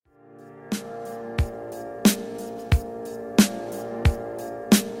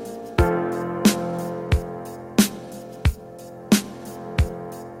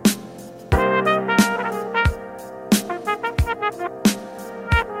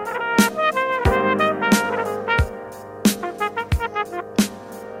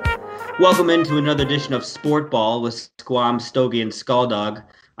Welcome into another edition of Sport Ball with Squam, Stogie, and Skulldog.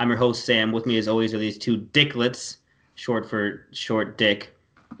 I'm your host, Sam. With me, as always, are these two dicklets, short for short dick.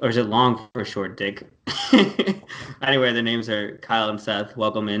 Or is it long for short dick? Anyway, their names are Kyle and Seth.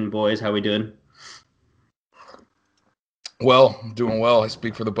 Welcome in, boys. How we doing? Well, doing well. I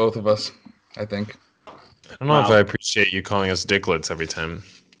speak for the both of us, I think. I don't know if I appreciate you calling us dicklets every time.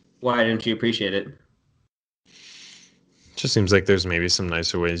 Why didn't you appreciate it? Just seems like there's maybe some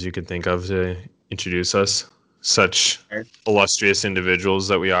nicer ways you could think of to introduce us. Such illustrious individuals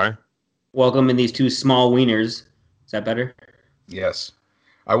that we are. Welcome in these two small wieners. Is that better? Yes.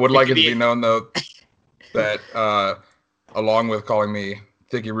 I would like it to be known, though, that along with calling me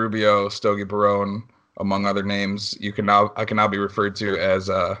Thicky Rubio, Stogie Barone, among other names, I can now be referred to as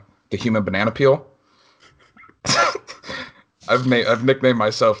the human banana peel. I've nicknamed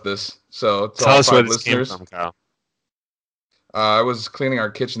myself this. So tell us where this came from, Kyle. I was cleaning our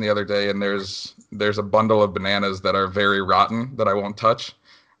kitchen the other day, and there's a bundle of bananas that are very rotten that I won't touch.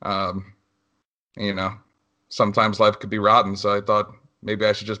 Sometimes life could be rotten, so I thought maybe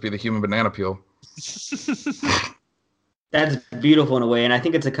I should just be the human banana peel. That's beautiful in a way, and I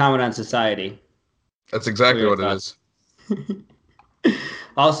think it's a comment on society. That's exactly what it is.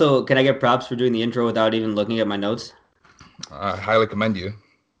 Also, can I get props for doing the intro without even looking at my notes? I highly commend you.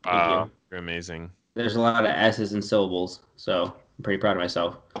 You're amazing. There's a lot of S's and syllables, so I'm pretty proud of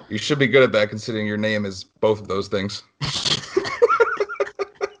myself. You should be good at that, considering your name is both of those things.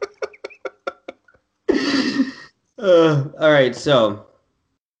 All right, so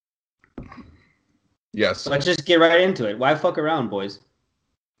yes, let's just get right into it. Why fuck around, boys?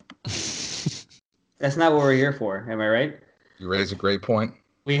 That's not what we're here for. Am I right? You raise a great point.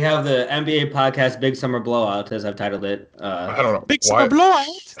 We have the NBA podcast Big Summer Blowout, as I've titled it. I don't know. Big Summer Blowout.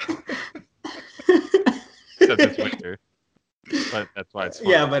 Except it's winter, but that's why it's fun.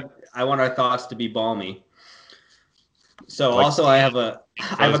 Yeah, but I want our thoughts to be balmy. So also I have a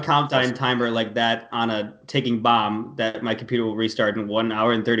countdown timer like that on a ticking bomb that my computer will restart in 1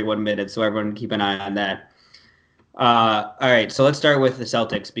 hour and 31 minutes. So everyone keep an eye on that. All right, so let's start with the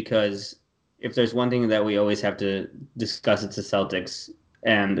Celtics, because if there's one thing that we always have to discuss, it's the Celtics,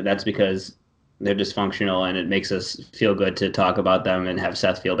 and that's because they're dysfunctional, and it makes us feel good to talk about them and have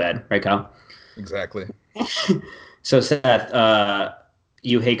Seth feel bad, right, Kyle? Exactly. So Seth,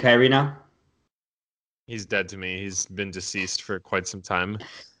 you hate Kyrie now? He's dead to me. He's been deceased for quite some time.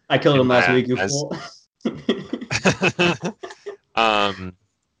 I killed him last week, you fool.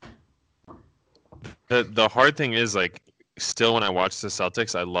 The hard thing is, like, still when I watch the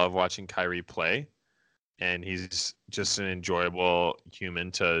Celtics, I love watching Kyrie play, and he's just an enjoyable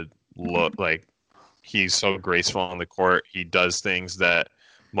human to look like. He's so graceful on the court. He does things that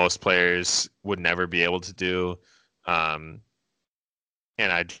most players would never be able to do. And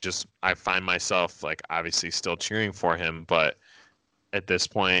I find myself, like, obviously still cheering for him, but at this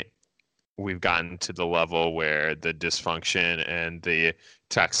point we've gotten to the level where the dysfunction and the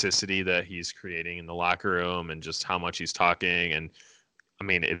toxicity that he's creating in the locker room and just how much he's talking. And I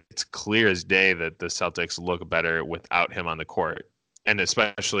mean, it's clear as day that the Celtics look better without him on the court, and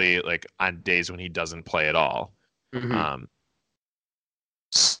especially like on days when he doesn't play at all. Mm-hmm.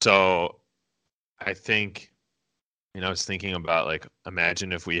 So I think, I was thinking about, like,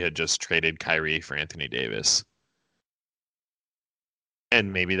 imagine if we had just traded Kyrie for Anthony Davis.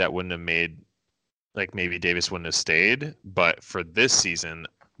 And maybe that wouldn't have made, like, maybe Davis wouldn't have stayed. But for this season,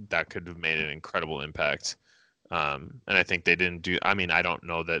 that could have made an incredible impact. And I think they didn't do, I mean, I don't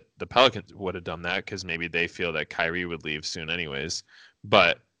know that the Pelicans would have done that, because maybe they feel that Kyrie would leave soon anyways.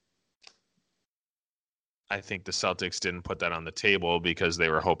 But I think the Celtics didn't put that on the table because they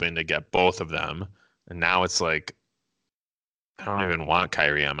were hoping to get both of them. And now it's like, I don't even want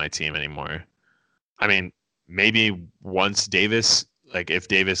Kyrie on my team anymore. I mean, maybe once Davis, like, if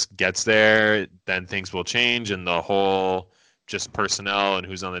Davis gets there, then things will change, and the whole just personnel and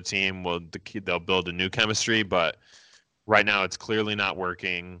who's on the team they'll build a new chemistry. But right now it's clearly not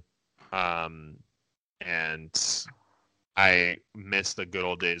working. And I miss the good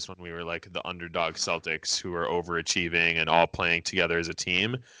old days when we were like the underdog Celtics who were overachieving and all playing together as a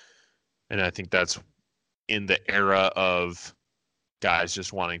team. And I think that's in the era of guys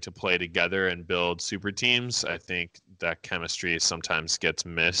just wanting to play together and build super teams. I think that chemistry sometimes gets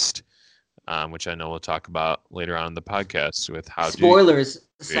missed, which I know we'll talk about later on in the podcast with how. Spoilers,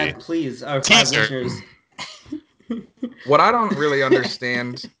 Seth, please. Our five listeners. What I don't really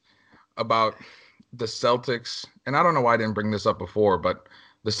understand about the Celtics, and I don't know why I didn't bring this up before, but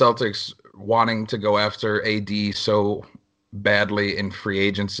the Celtics wanting to go after AD so badly in free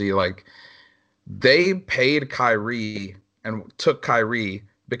agency, like, they paid Kyrie and took Kyrie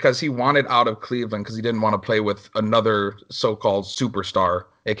because he wanted out of Cleveland because he didn't want to play with another so-called superstar,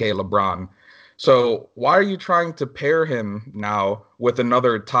 aka LeBron. So why are you trying to pair him now with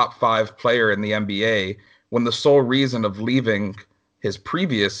another top 5 player in the NBA when the sole reason of leaving his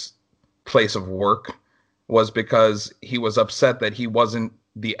previous place of work was because he was upset that he wasn't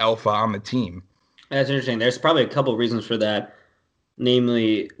the alpha on the team? That's interesting. There's probably a couple reasons for that.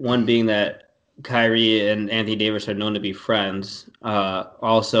 Namely, one being that Kyrie and Anthony Davis are known to be friends.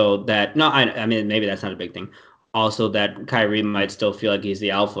 Also, that no, I mean maybe that's not a big thing. Also, that Kyrie might still feel like he's the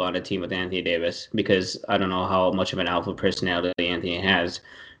alpha on a team with Anthony Davis because I don't know how much of an alpha personality Anthony has,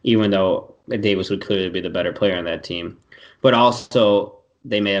 even though Davis would clearly be the better player on that team. But also,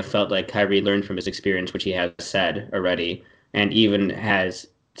 they may have felt like Kyrie learned from his experience, which he has said already, and even has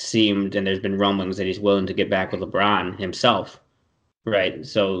seemed, and there's been rumblings that he's willing to get back with LeBron himself. Right.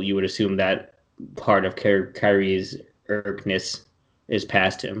 So you would assume that part of Kyrie's irkness is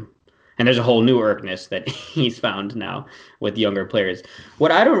past him. And there's a whole new irkness that he's found now with younger players.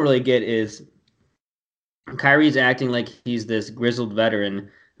 What I don't really get is Kyrie's acting like he's this grizzled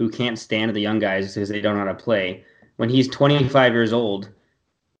veteran who can't stand the young guys because they don't know how to play when he's 25 years old,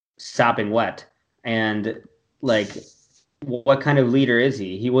 sopping wet. And like, what kind of leader is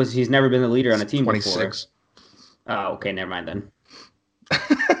he? He's never been the leader on a team 26. Before. Oh, okay, never mind then.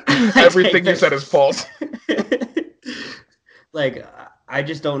 Everything you said is false. Like, I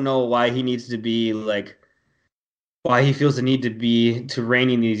just don't know why he needs to be like, why he feels the need to rein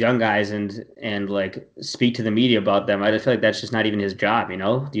in these young guys and like speak to the media about them. I just feel like that's just not even his job, you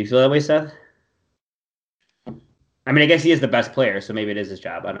know? Do you feel that way, Seth? I mean, I guess he is the best player, so maybe it is his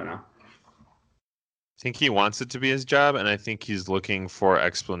job. I don't know. I think he wants it to be his job, and I think he's looking for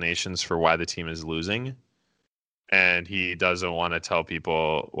explanations for why the team is losing. And he doesn't want to tell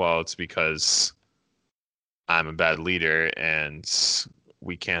people, well, it's because I'm a bad leader and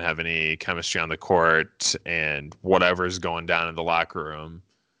we can't have any chemistry on the court and whatever's going down in the locker room.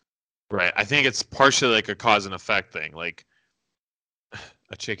 Right. I think it's partially like a cause and effect thing, like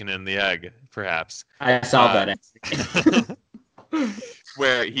a chicken and the egg, perhaps. I saw that.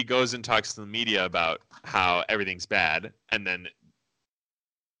 Where he goes and talks to the media about how everything's bad. And then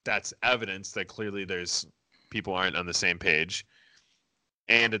that's evidence that clearly people aren't on the same page.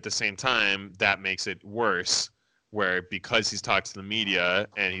 And at the same time, that makes it worse, where because he's talked to the media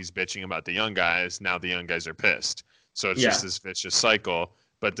and he's bitching about the young guys, now the young guys are pissed. So it's just this vicious cycle.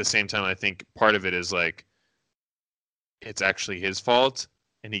 But at the same time, I think part of it is like, it's actually his fault.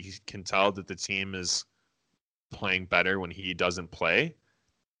 And he can tell that the team is playing better when he doesn't play.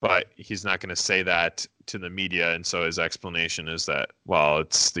 But he's not going to say that to the media. And so his explanation is that, well,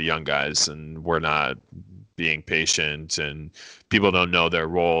 it's the young guys and we're not being patient and people don't know their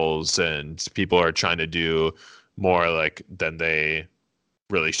roles and people are trying to do more like than they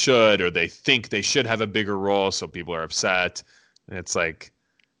really should, or they think they should have a bigger role. So people are upset. And it's like,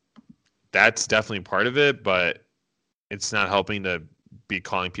 that's definitely part of it, but it's not helping to be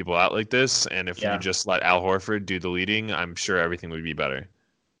calling people out like this. And if you just let Al Horford do the leading, I'm sure everything would be better.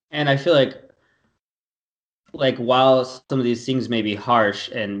 And I feel like while some of these things may be harsh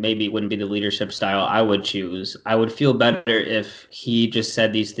and maybe it wouldn't be the leadership style I would choose, I would feel better if he just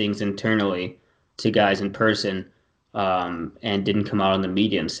said these things internally to guys in person and didn't come out on the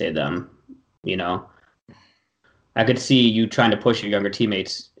media and say them, you know? I could see you trying to push your younger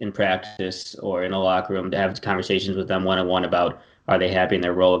teammates in practice or in a locker room to have conversations with them one-on-one about are they happy in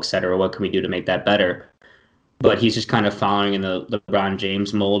their role, et cetera? What can we do to make that better? But he's just kind of following in the LeBron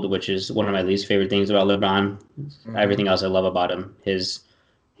James mold, which is one of my least favorite things about LeBron. Mm-hmm. Everything else I love about him, his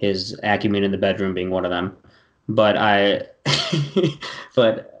acumen in the bedroom being one of them. But I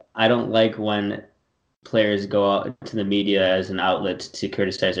don't like when players go out to the media as an outlet to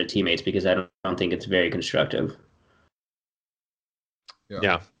criticize their teammates because I don't think it's very constructive.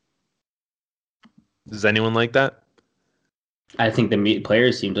 Yeah. Does anyone like that? I think the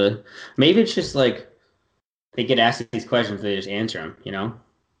players seem to. Maybe it's just like they get asked these questions, they just answer them, you know?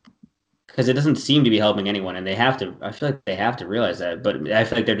 Because it doesn't seem to be helping anyone, and they have to. I feel like they have to realize that, but I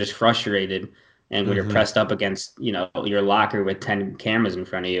feel like they're just frustrated. And when you're pressed up against, you know, your locker with 10 cameras in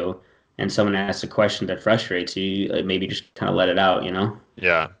front of you, and someone asks a question that frustrates you, maybe just kind of let it out, you know?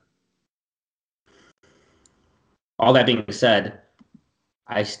 Yeah. All that being said,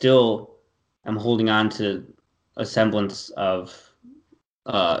 I still am holding on to a semblance of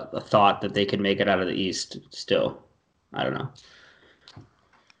a thought that they could make it out of the East still. I don't know.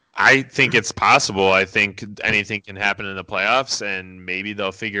 I think it's possible. I think anything can happen in the playoffs, and maybe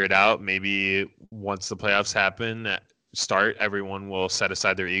they'll figure it out. Maybe once the playoffs everyone will set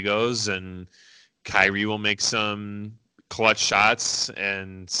aside their egos, and Kyrie will make some clutch shots,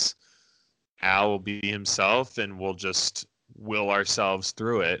 and Al will be himself, and we'll just will ourselves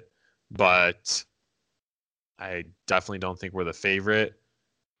through it. But I definitely don't think we're the favorite,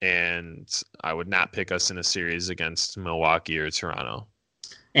 and I would not pick us in a series against Milwaukee or Toronto.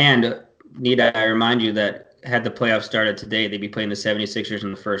 And need I remind you that had the playoffs started today, they'd be playing the 76ers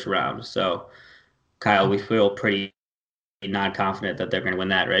in the first round. So, Kyle, we feel pretty not confident that they're going to win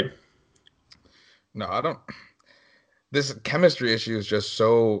that, right? No, I don't. This chemistry issue is just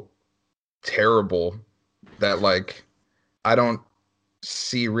so terrible that, like, I don't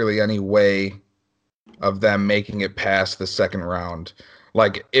see really any way of them making it past the second round.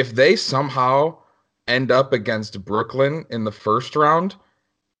 Like, if they somehow end up against Brooklyn in the first round,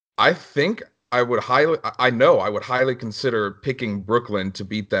 I think I would highly consider picking Brooklyn to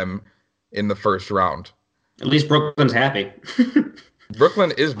beat them in the first round. At least Brooklyn's happy.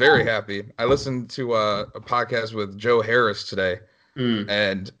 Brooklyn is very happy. I listened to a podcast with Joe Harris today,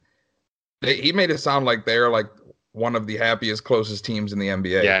 and he made it sound like they're like one of the happiest, closest teams in the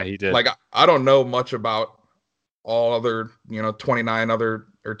NBA. Yeah, he did. Like, I don't know much about all other, 29 other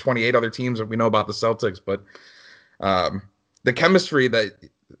or 28 other teams that we know about the Celtics, but the chemistry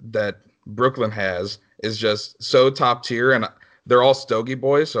that Brooklyn has is just so top tier, and they're all Stogie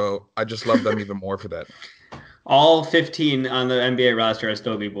boys, so I just love them even more for that. All 15 on the NBA roster are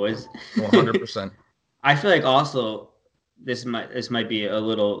Stogie boys. 100%. I feel like also this might be a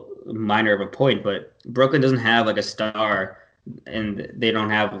little minor of a point, but Brooklyn doesn't have like a star, and they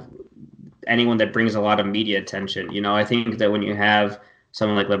don't have anyone that brings a lot of media attention. I think that when you have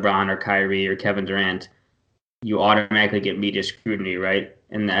someone like LeBron or Kyrie or Kevin Durant, you automatically get media scrutiny, right?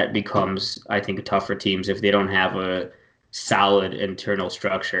 And that becomes, I think, tough for teams if they don't have a solid internal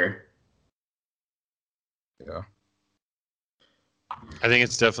structure. Yeah. I think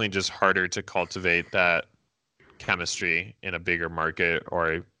it's definitely just harder to cultivate that chemistry in a bigger market,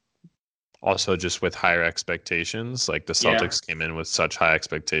 or also just with higher expectations. Like the Celtics came in with such high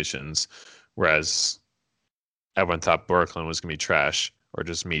expectations, whereas everyone thought Brooklyn was going to be trash or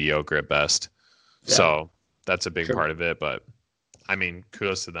just mediocre at best. Yeah. So that's a big part of it. But I mean,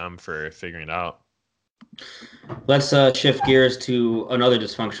 kudos to them for figuring it out. Let's shift gears to another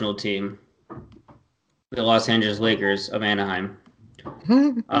dysfunctional team, the Los Angeles Lakers of Anaheim.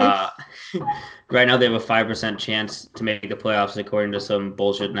 Right now they have a 5% chance to make the playoffs according to some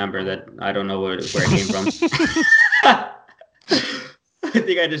bullshit number that I don't know where it came from. I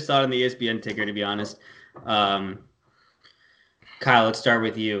think I just saw it on the ESPN ticker, to be honest. Kyle, let's start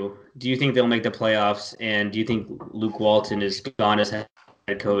with you. Do you think they'll make the playoffs, and do you think Luke Walton is gone as head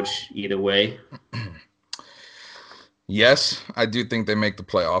coach either way? Yes, I do think they make the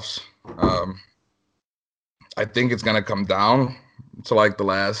playoffs. I think it's going to come down to like the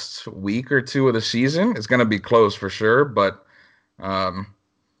last week or two of the season. It's going to be close for sure, but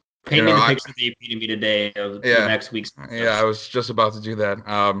paint me the picture that you painted me today of the next week's. Yeah, I was just about to do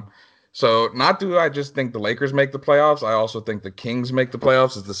that. So not do I just think the Lakers make the playoffs. I also think the Kings make the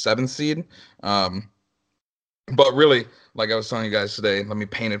playoffs as the 7th seed. But really, like I was telling you guys today, let me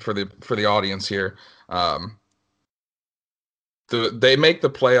paint it for the audience here. They make the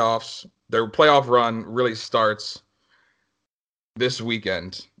playoffs. Their playoff run really starts this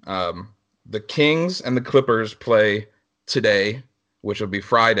weekend. The Kings and the Clippers play today, which will be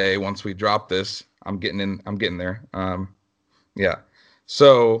Friday once we drop this. I'm getting there. Yeah.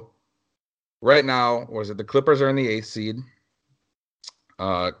 So right now, the Clippers are in the 8th seed.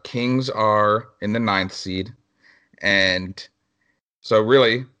 Kings are in the 9th seed. And so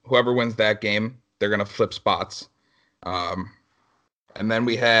really, whoever wins that game, they're going to flip spots. And then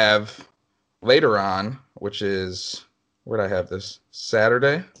we have later on, which is, where did I have this?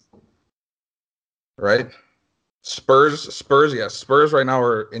 Saturday, right? Spurs right now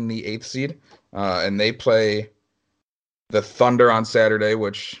are in the 8th seed, and they play the Thunder on Saturday,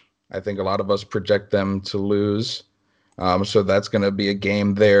 which I think a lot of us project them to lose. So that's going to be a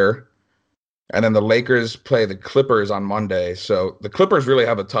game there. And then the Lakers play the Clippers on Monday. So the Clippers really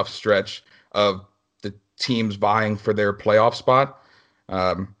have a tough stretch of the teams vying for their playoff spot.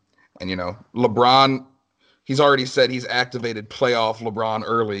 And, LeBron, he's already said he's activated playoff LeBron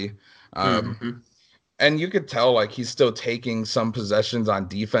early. And you could tell, like, he's still taking some possessions on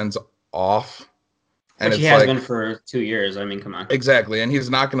defense off. And he has been for 2 years. I mean, come on. Exactly. And he's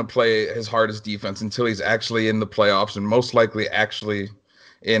not going to play his hardest defense until he's actually in the playoffs, and most likely actually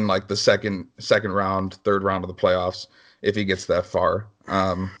in, like, the second round, third round of the playoffs, if he gets that far.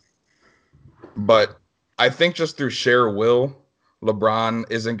 But I think just through sheer will, LeBron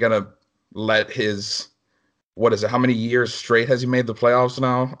isn't going to let his, how many years straight has he made the playoffs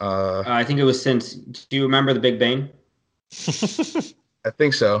now? I think it was since, do you remember the Big Bang? I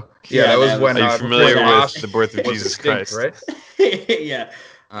think so. Yeah, that was when. Are you familiar Josh with the birth of was Jesus extinct, Christ? right? Yeah.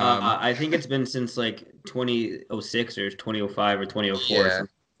 I think it's been since like 2006 or 2005 or 2004 or Yeah. some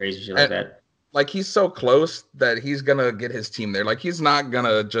crazy shit like that. Like, he's so close that he's gonna get his team there. Like, he's not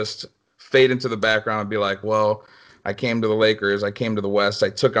gonna just fade into the background and be like, well, I came to the Lakers, I came to the West, I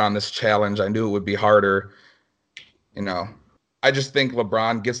took on this challenge, I knew it would be harder. You know, I just think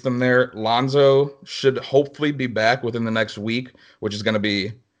LeBron gets them there. Lonzo should hopefully be back within the next week, which is going to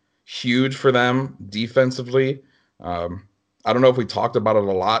be huge for them defensively. I don't know if we talked about it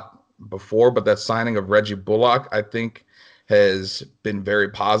a lot before, but that signing of Reggie Bullock, I think, has been very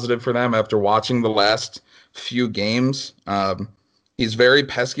positive for them after watching the last few games. He's very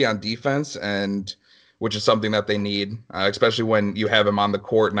pesky on defense, and which is something that they need, especially when you have him on the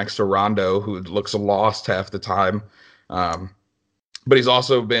court next to Rondo, who looks lost half the time. But he's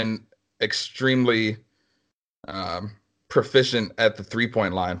also been extremely proficient at the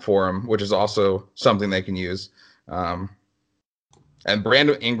three-point line for him, which is also something they can use. And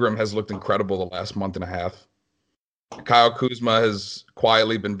Brandon Ingram has looked incredible the last month and a half. Kyle Kuzma has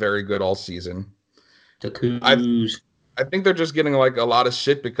quietly been very good all season. I think they're just getting like a lot of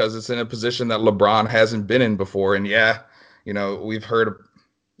shit because it's in a position that LeBron hasn't been in before. And yeah, you know, we've heard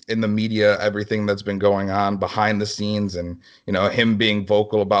in the media everything that's been going on behind the scenes, and you know, him being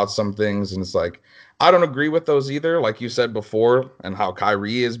vocal about some things, and it's like, I don't agree with those either, like you said before, and how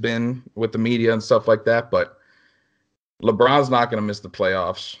Kyrie has been with the media and stuff like that, but LeBron's not going to miss the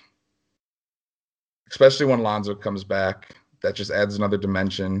playoffs, especially when Lonzo comes back. That just adds another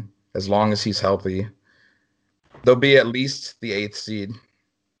dimension. As long as he's healthy, they'll be at least the 8th seed.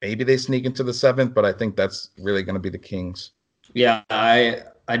 Maybe they sneak into the 7th, but I think that's really going to be the Kings. Yeah,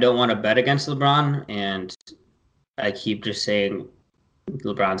 I don't want to bet against LeBron, and I keep just saying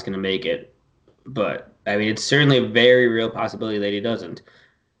LeBron's going to make it. But, I mean, it's certainly a very real possibility that he doesn't.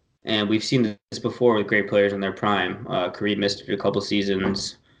 And we've seen this before with great players in their prime. Kareem missed a couple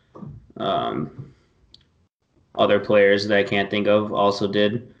seasons. Other players that I can't think of also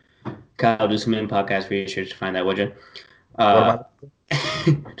did. Kyle, do some podcast research to find that, would you?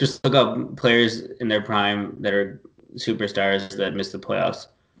 Just look up players in their prime that are superstars that missed the playoffs.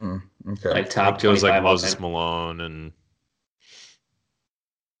 Okay. Like top 25. It was like Moses Malone and.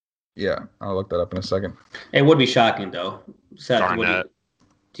 Yeah, I'll look that up in a second. It would be shocking, though. Seth,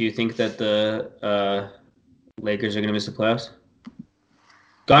 do you think that the Lakers are going to miss the playoffs?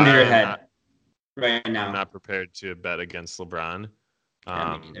 Gun to your head right now. I'm not prepared to bet against LeBron. Me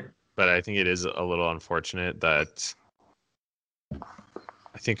neither. But I think it is a little unfortunate that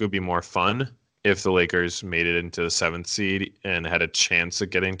I think it would be more fun if the Lakers made it into the 7th seed and had a chance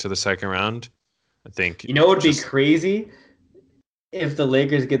at getting to the second round. I think it would be crazy if the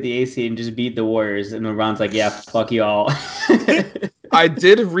Lakers get the AC and just beat the Warriors, and LeBron's like, yeah, fuck y'all. I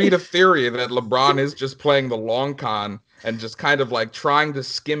did read a theory that LeBron is just playing the long con and just kind of like trying to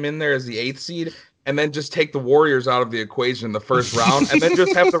skim in there as the 8th seed, and then just take the Warriors out of the equation in the first round, and then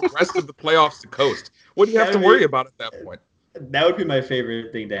just have the rest of the playoffs to coast. What do you have to worry about at that point? That would be my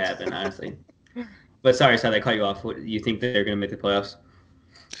favorite thing to happen, honestly. But sorry, Seth, I cut you off. You think they're going to make the playoffs?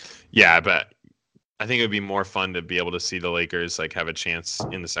 Yeah, but I think it would be more fun to be able to see the Lakers like have a chance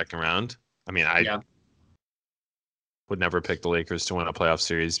in the second round. I mean, I would never pick the Lakers to win a playoff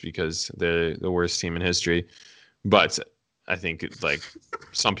series because they're the worst team in history. But I think like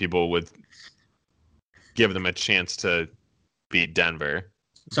some people would give them a chance to beat Denver.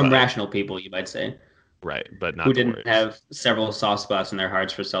 Some rational people, you might say. Right, but not who didn't have several soft spots in their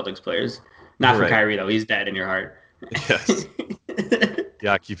hearts for Celtics players. Not for Kyrie, though. He's dead in your heart. Yes. He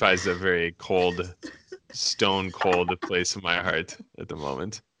occupies a very cold, stone cold place in my heart at the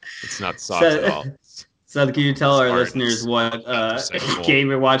moment. It's not soft at all. So can you tell our listeners what game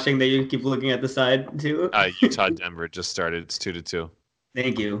you're watching that you keep looking at the side too? Utah Denver just started. It's 2-2.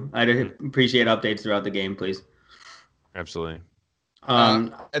 Thank you. I'd appreciate updates throughout the game, please. Absolutely.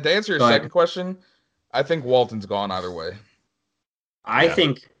 To answer your second question, I think Walton's gone either way. I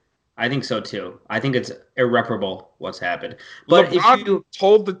think so too. I think it's irreparable what's happened. But LeBron if you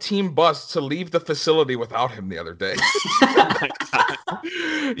told the team bus to leave the facility without him the other day.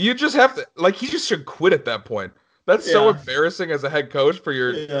 You just have to, like, he just should quit at that point. That's so embarrassing as a head coach for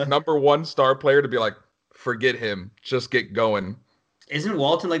your number one star player to be like, forget him, just get going. Isn't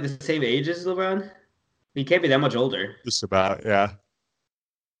Walton like the same age as LeBron? He can't be that much older. Just about, yeah.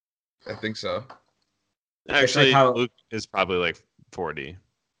 I think so. Actually, Luke is probably like 40.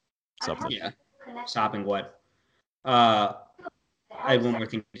 Something. Yeah. Stopping what? I have one more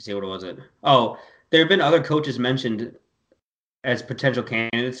thing to say. What was it? Oh, there have been other coaches mentioned as potential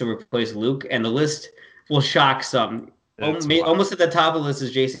candidates to replace Luke, and the list will shock some. Almost at the top of the list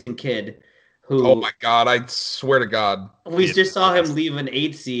is Jason Kidd, Oh who my God! I swear to God. we just saw him leave an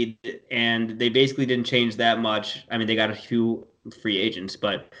 8 seed, and they basically didn't change that much. I mean, they got a few free agents,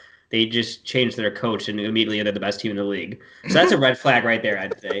 but they just changed their coach, and immediately they're the best team in the league. So that's a red flag right there,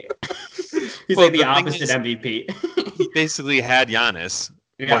 I'd say. He's Well, like the the thing opposite is, MVP. He basically had Giannis.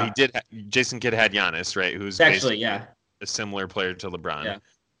 Yeah. Well, he did. Jason Kidd had Giannis, right? Who's Actually, basically a similar player to LeBron. Yeah.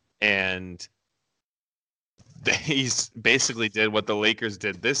 And he's basically did what the Lakers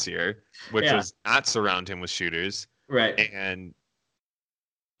did this year, which was not surround him with shooters, right, and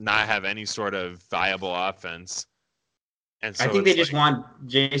not have any sort of viable offense. And so I think they just want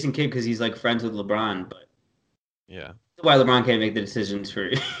Jason Kidd because he's like friends with LeBron, but yeah, that's why LeBron can't make the decisions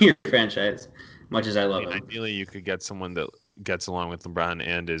for your franchise. Much as I love him. Ideally, you could get someone that gets along with LeBron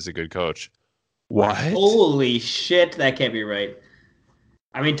and is a good coach. What? Holy shit, that can't be right.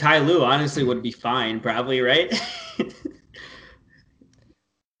 I mean, Ty Lue honestly would be fine, probably, right?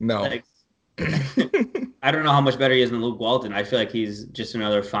 No. Like, I don't know how much better he is than Luke Walton. I feel like he's just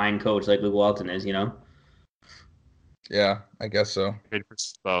another fine coach like Luke Walton is, you know? Yeah, I guess so. Good for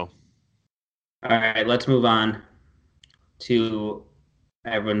Spo. All right, let's move on to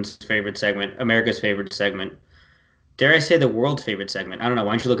everyone's favorite segment, America's favorite segment. Dare I say the world's favorite segment? I don't know.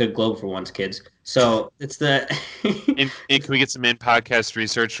 Why don't you look at Globe for once, kids? So it's the. Can we get some in-podcast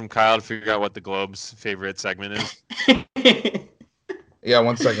research from Kyle to figure out what the Globe's favorite segment is? Yeah,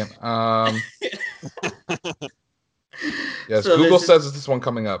 1 second. Yes, So Google says it's this one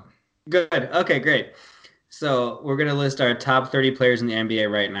coming up. Good. Okay, great. So we're gonna list our top 30 players in the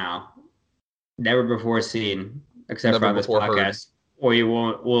NBA right now. Never before seen, except for on this podcast, or you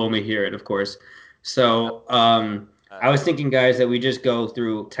will only hear it, of course. So I was thinking, guys, that we just go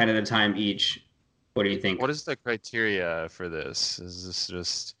through 10 at a time each. What do you think? What is the criteria for this? Is this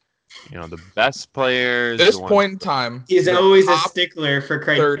just, the best players? This point in time, he's always a stickler for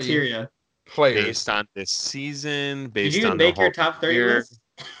criteria. Players based on this season. Did you make your top 30 list?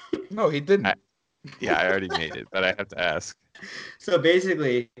 No, he didn't. I already made it, but I have to ask. So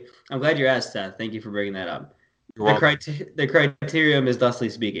basically, I'm glad you asked, Seth. Thank you for bringing that up. The criterion is thusly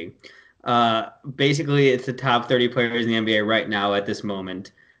speaking. Basically, it's the top 30 players in the NBA right now at this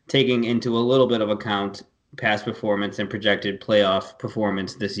moment, taking into a little bit of account past performance and projected playoff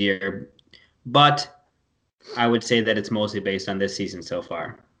performance this year. But I would say that it's mostly based on this season so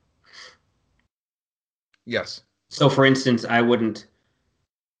far. Yes. So, for instance, I wouldn't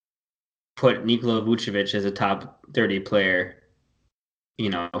put Nikola Vucevic as a top 30 player,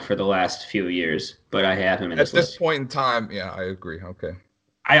 for the last few years, but I have him in this list. Point in time. Yeah, I agree. Okay.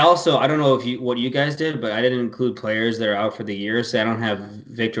 I don't know what you guys did, but I didn't include players that are out for the year, so I don't have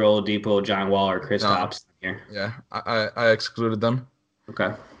Victor Oladipo, John Wall, or Kristaps here. Yeah, I excluded them.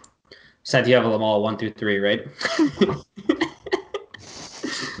 Okay. Seth, you have them all 1 through 3, right?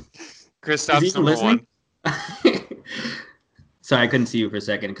 Kristaps number 1. Sorry, I couldn't see you for a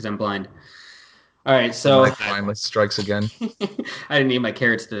second because I'm blind. All right, so finally strikes again. I didn't eat my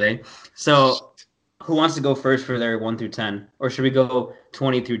carrots today. So, who wants to go first for their 1 through 10, or should we go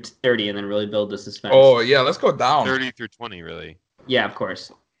 20 through 30 and then really build the suspense? Oh yeah, let's go down. 30 through 20, really. Yeah, of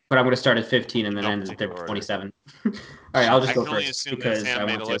course. But I'm going to start at 15 and then end at 27. All right, I'll just go first because Sam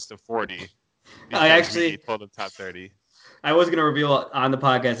made a list of 40. I actually pulled the top 30. I was going to reveal on the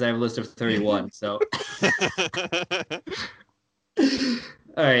podcast I have a list of 31. So.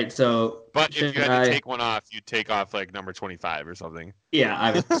 All right, so. But if you had to take one off, you'd take off like number 25 or something. Yeah,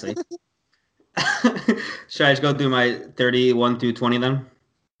 obviously. Should I just go through my 31 through 20 then?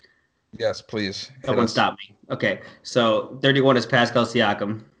 Yes, please. Someone stop me. Okay, so 31 is Pascal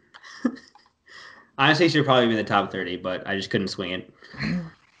Siakam. Honestly, he should probably be in the top 30, but I just couldn't swing it.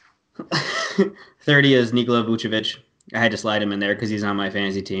 30 is Nikola Vucevic. I had to slide him in there because he's on my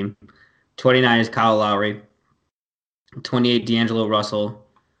fantasy team. 29 is Kyle Lowry. 28, D'Angelo Russell.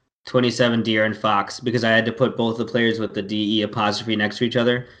 27, De'Aaron Fox, because I had to put both the players with the DE apostrophe next to each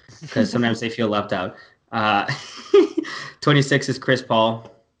other because sometimes they feel left out. 26 is Chris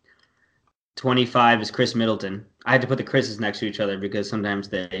Paul. 25 is Chris Middleton. I had to put the Chris's next to each other because sometimes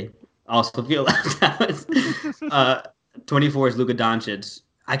they also feel left out. 24 is Luka Doncic.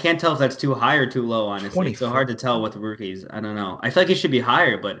 I can't tell if that's too high or too low, honestly. 24. It's so hard to tell with the rookies. I don't know. I feel like it should be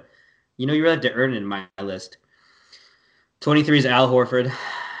higher, but you really have to earn it in my list. 23 is Al Horford.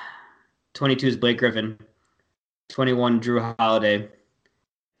 22 is Blake Griffin. 21, Drew Holiday.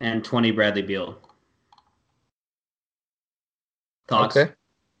 And 20, Bradley Beal. Thoughts? Okay.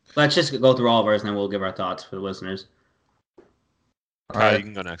 Let's just go through all of ours, and then we'll give our thoughts for the listeners. All right, you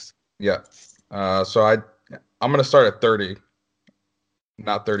can go next. Yeah. So I'm going to start at 30,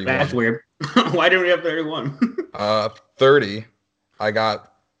 not 31. That's weird. Why didn't we have 31? 30. I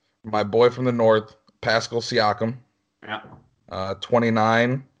got my boy from the north, Pascal Siakam. Yeah.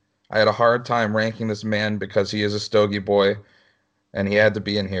 29. I had a hard time ranking this man because he is a Stogie boy, and he had to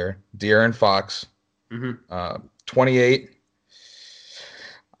be in here. De'Aaron Fox. 28.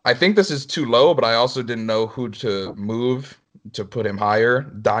 I think this is too low, but I also didn't know who to move to put him higher.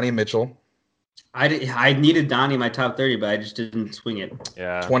 Donnie Mitchell. I needed Donnie in my top 30, but I just didn't swing it.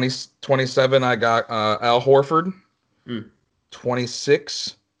 Yeah. 27, I got Al Horford.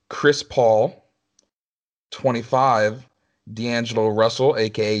 26, Chris Paul. 25, D'Angelo Russell,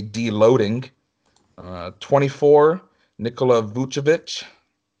 a.k.a. D-Loading. 24, Nikola Vucevic.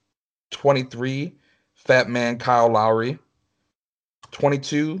 23, Fat Man Kyle Lowry.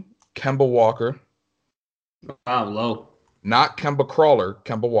 22, Kemba Walker. Wow, low. Not Kemba Crawler,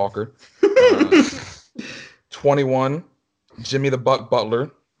 Kemba Walker. 21, Jimmy the Buck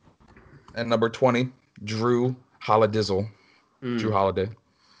Butler. And number 20, Drew Holidizzle. Drew Holiday.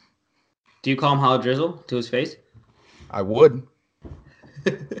 Do you call him Holodrizzle to his face? I would.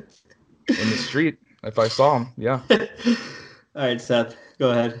 In the street, if I saw him, yeah. All right, Seth, go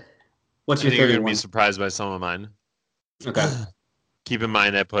ahead. What's I your think you're 31? going to be surprised by some of mine. Okay. Keep in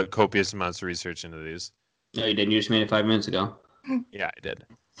mind I put copious amounts of research into these. No, you didn't. You just made it 5 minutes ago. Yeah, I did.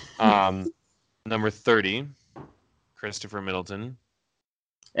 Number 30, Christopher Middleton.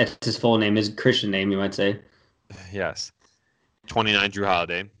 That's his full name, his Christian name, you might say. Yes. 29, Drew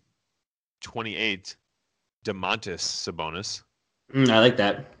Holiday. 28, DeMontis Sabonis. I like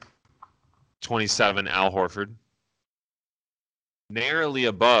that. 27, Al Horford. Narrowly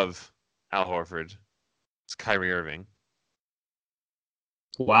above Al Horford, it's Kyrie Irving.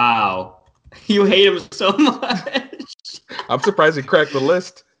 Wow. You hate him so much. I'm surprised he cracked the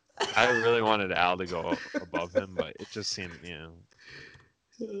list. I really wanted Al to go above him, but it just seemed,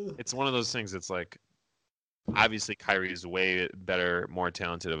 it's one of those things that's like, obviously Kyrie is way better, more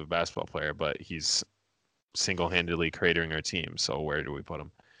talented of a basketball player, but he's single-handedly creating our team. So where do we put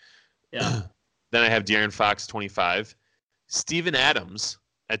him? Yeah. Then I have De'Aaron Fox, 25. Steven Adams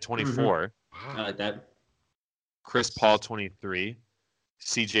at 24. I like that. Chris Paul, 23.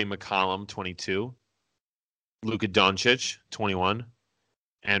 CJ McCollum, 22. Luka Doncic, 21.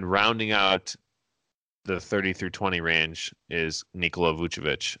 And rounding out the 30 through 20 range is Nikola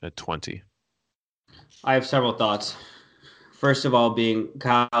Vucevic at 20. I have several thoughts. First of all, being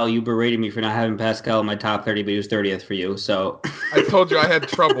Kyle, you berated me for not having Pascal in my top 30, but he was 30th for you. So I told you I had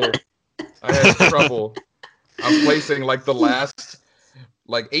trouble. I'm placing like the last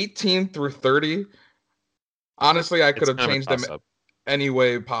 18 through 30. Honestly, I could have changed them any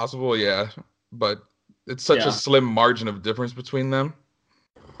way possible, yeah. But it's such a slim margin of difference between them.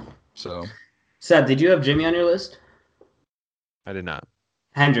 So, Seth, did you have Jimmy on your list? I did not.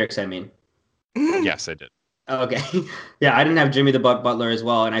 Hendricks, I mean. Yes, I did. Okay. Yeah, I didn't have Jimmy the Buck Butler as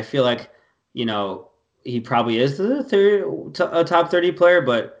well, and I feel like, he probably is a top 30 player,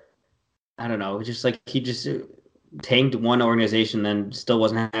 but I don't know. Just like he just tanked one organization, then still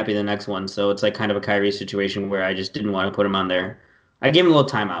wasn't happy the next one. So it's like kind of a Kyrie situation where I just didn't want to put him on there. I gave him a little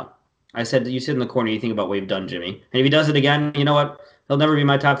timeout. I said, you sit in the corner, you think about what you've done, Jimmy. And if he does it again, you know what? He'll never be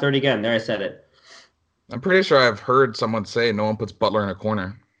my top 30 again. There, I said it. I'm pretty sure I've heard someone say no one puts Butler in a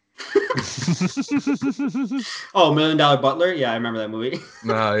corner. Oh, $1 Million Butler? Yeah, I remember that movie.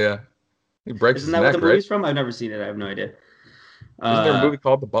 Nah, yeah. He breaks Isn't his that neck, what the right? movie's from? I've never seen it. I have no idea. Isn't there a movie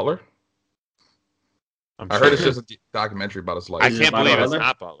called The Butler? I heard it's just a documentary about his life. I can't believe it's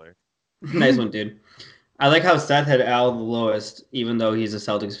not Butler. Nice one, dude. I like how Seth had Al the lowest, even though he's a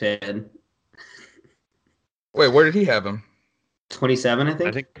Celtics fan. Wait, where did he have him? 27, I think.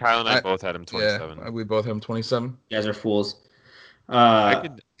 I think Kyle and I both had him 27. Yeah, we both have him 27. You guys are fools. I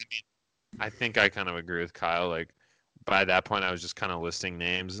think I kind of agree with Kyle. Like, by that point, I was just kind of listing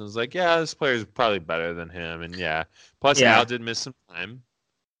names, and I was like, yeah, this player's probably better than him, and plus Al did miss some time.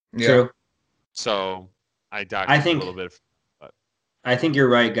 Yeah. True. So I docked a little bit. I think you're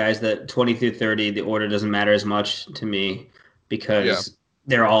right, guys, that 20 through 30, the order doesn't matter as much to me because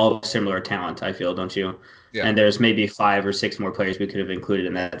they're all similar talent, I feel, don't you? Yeah. And there's maybe 5 or 6 more players we could have included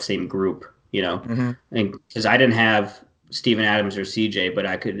in that same group, And because I didn't have Steven Adams or CJ, but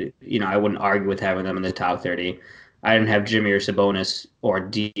I could, I wouldn't argue with having them in the top 30. I didn't have Jimmy or Sabonis or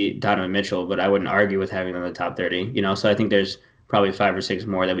Donovan Mitchell, but I wouldn't argue with having them in the top 30, So I think there's probably 5 or 6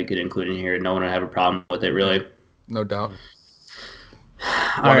 more that we could include in here. No one would have a problem with it, really. No doubt.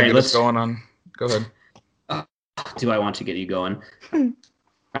 All right, let's going on. Go ahead. Do I want to get you going?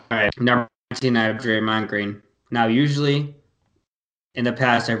 All right, number 19, I have Draymond Green. Now, usually in the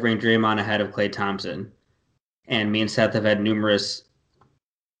past, I've ranked Draymond ahead of Klay Thompson, and me and Seth have had numerous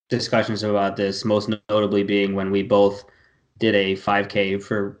discussions about this, most notably being when we both did a 5K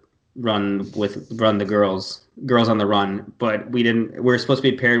for Run the girls on the run, but we were supposed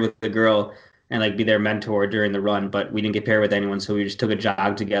to be paired with the girl and like be their mentor during the run, but we didn't get paired with anyone, so we just took a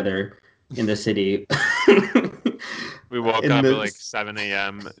jog together in the city. We woke up at like 7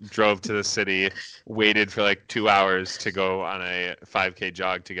 a.m., drove to the city, waited for like 2 hours to go on a 5K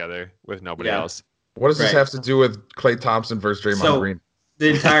jog together with nobody else. What does this have to do with Klay Thompson versus Draymond Green? The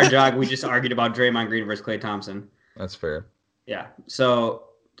entire jog, we just argued about Draymond Green versus Klay Thompson. That's fair. Yeah. So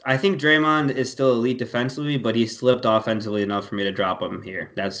I think Draymond is still elite defensively, but he slipped offensively enough for me to drop him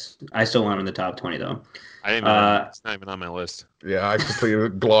here. I still want him in the top 20 though. It's not even on my list. Yeah, I completely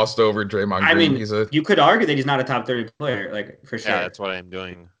glossed over Draymond Green. I mean, you could argue that he's not a top 30 player, like for sure. Yeah, that's what I'm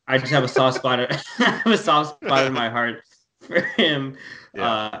doing. I just have a soft spot. In my heart for him.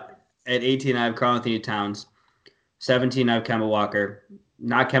 Yeah. At 18, I have Karl-Anthony Towns. 17, I have Kemba Walker.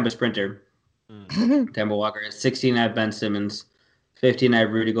 Not Kemba Sprinter. Kemba Walker. At 16, I have Ben Simmons. 15, I have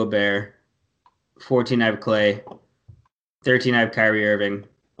Rudy Gobert. 14, I have Clay. 13, I have Kyrie Irving.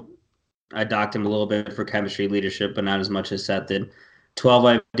 I docked him a little bit for chemistry leadership, but not as much as Seth did. 12,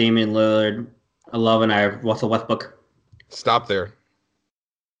 I have Damian Lillard. 11, I have Russell Westbrook. Stop there.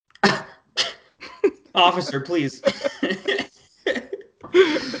 Officer, please.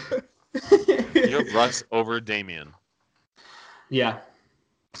 You have Russ over Damian. Yeah.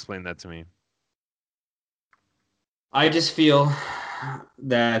 Explain that to me. I just feel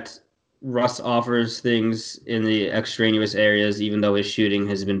that Russ offers things in the extraneous areas, even though his shooting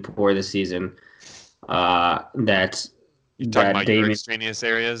has been poor this season. That you're talking about your extraneous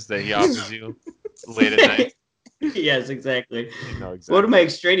areas that he offers you late at night. Yes, exactly. Exactly. What do my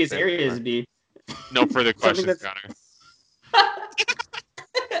extraneous areas be? No further questions, Connor.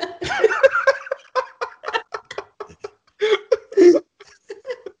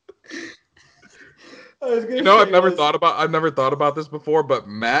 I've never thought about this before, but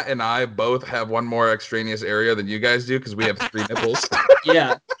Matt and I both have one more extraneous area than you guys do because we have 3 nipples.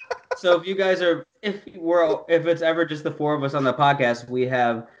 Yeah. So if you guys if it's ever just the 4 of us on the podcast, we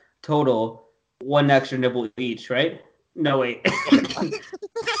have total 1 extra nipple each, right? No, wait.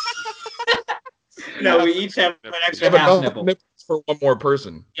 No, we each have an extra half nipple. Nipples for 1 more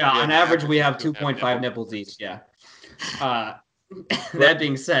person. Yeah, on average, we have 2.5 nipples each. Yeah. That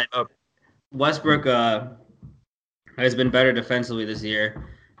being said, Westbrook has been better defensively this year.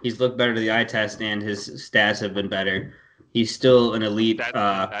 He's looked better to the eye test, and his stats have been better. He's still an elite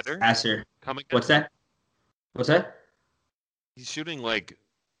passer. What's that? What's that? He's shooting like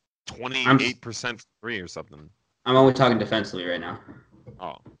 28% free or something. I'm only talking defensively right now.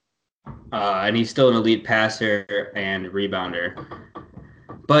 Oh. And he's still an elite passer and rebounder.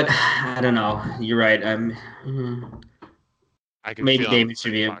 But I don't know. You're right. Maybe Damon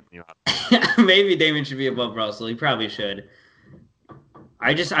should be. Maybe Damon should be above Russell. He probably should.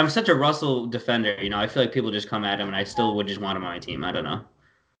 I'm such a Russell defender. I feel like people just come at him, and I still would just want him on my team. I don't know.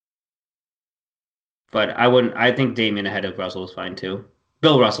 But I wouldn't. I think Damon ahead of Russell is fine too.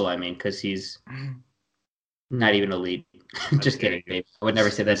 Bill Russell, I mean, because he's not even elite. Just kidding, Dave. I would never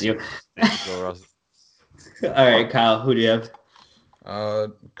say that to you. Bill Russell. All right, Kyle. Who do you have?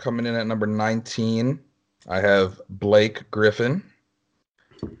 Coming in at number 19, I have Blake Griffin.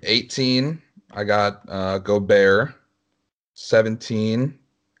 18, I got Gobert. 17,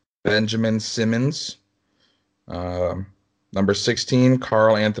 Benjamin Simmons. Number 16,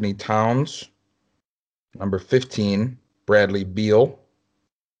 Karl-Anthony Towns. Number 15, Bradley Beal.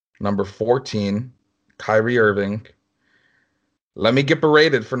 Number 14, Kyrie Irving. Let me get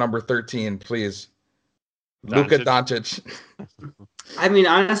berated for number 13, please. Luka Doncic. I mean,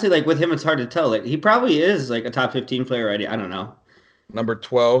 honestly, like with him, it's hard to tell. Like he probably is like a top 15 player already. I don't know. Number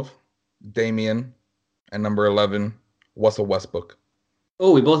 12, Damian, and number 11, Russell Westbrook.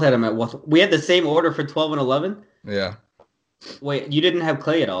 Oh, we both had him at Russell. We had the same order for 12 and 11. Yeah. Wait, you didn't have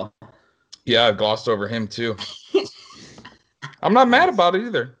Clay at all? Yeah, I glossed over him too. I'm not mad about it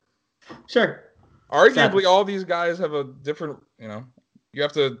either. Sure. Arguably, all these guys have a different. You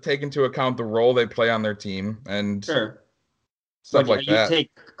have to take into account the role they play on their team and stuff like that. You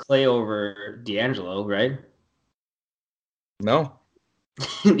take Clay over D'Angelo, right? No.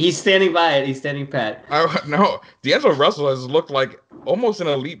 He's standing by it. He's standing pat. No, D'Angelo Russell has looked like almost an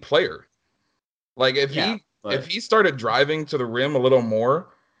elite player. Like if he started driving to the rim a little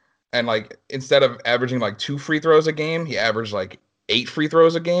more, and like instead of averaging like 2 free throws a game, he averaged like 8 free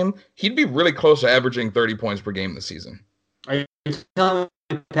throws a game, he'd be really close to averaging 30 points per game this season. Are you telling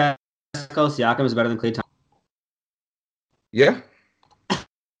me Pascal Siakam is better than Klay Thompson? Yeah. I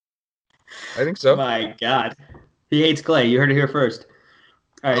think so. My God. He hates Clay. You heard it here first.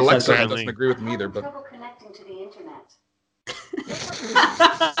 All right, Alexa Seth, doesn't agree with me either, but trouble connecting to the internet.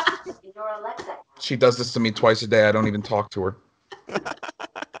 Your Alexa. she does this to me twice a day. I don't even talk to her.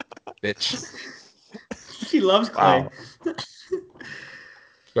 Bitch. She loves Clay. Wow. Go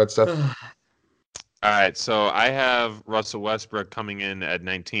ahead, Seth. All right, so I have Russell Westbrook coming in at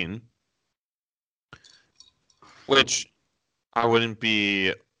 19, which I wouldn't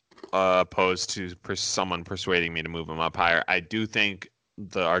be opposed to someone persuading me to move him up higher. I do think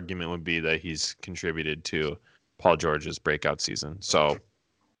the argument would be that he's contributed to Paul George's breakout season. So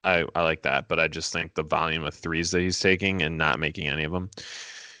I like that, but I just think the volume of threes that he's taking and not making any of them.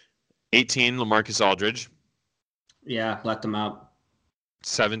 18, LaMarcus Aldridge. Yeah, left him out.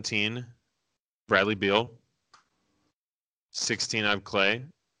 17, Bradley Beal. 16, I have Clay.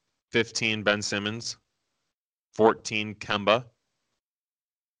 15, Ben Simmons. 14, Kemba.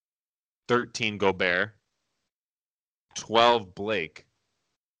 13, Gobert. 12, Blake.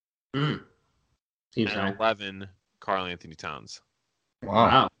 Seems And high. 11, Karl Anthony Towns.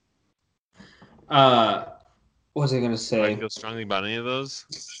 Wow. What was I gonna Do I say? feel strongly about any of those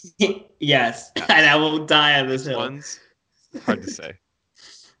Yes, and I will die on this hill. ones? Hard to say.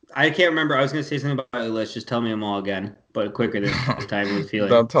 I can't remember. I was gonna say something about your list. Just tell me them all again, but quicker this time with feeling.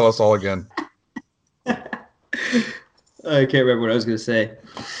 Don't tell us all again. I can't remember what I was gonna say.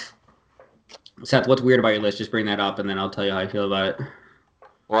 Seth, what's weird about your list? Just bring that up, and then I'll tell you how I feel about it.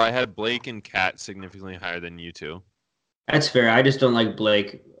 Well, I had Blake and Kat significantly higher than you two. That's fair. I just don't like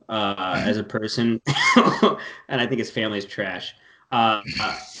Blake as a person, and I think his family is trash.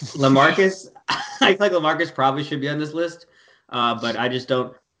 LaMarcus, I feel like LaMarcus probably should be on this list, but I just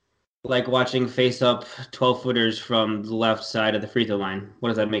don't like watching face up 12-footers from the left side of the free throw line. What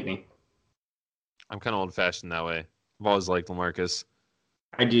does that make me? I'm kind of old-fashioned that way. I've always liked LaMarcus.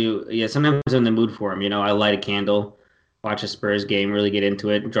 I do. Yeah, sometimes I'm in the mood for him. You know, I light a candle, watch a Spurs game, really get into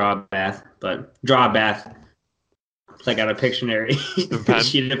it, draw a bath. But draw a bath. It's like on a Pictionary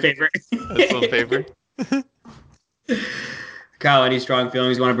sheet of paper. That's on paper. Kyle, any strong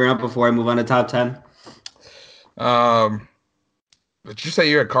feelings you want to bring up before I move on to top 10? Did you say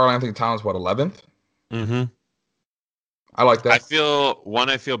you're at Karl Anthony Towns, what, 11th? Mm-hmm. I like that. I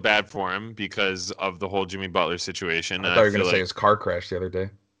feel bad for him because of the whole Jimmy Butler situation. I thought you were going to say his car crashed the other day.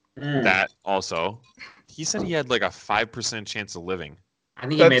 That also. He said he had like a 5% chance of living. I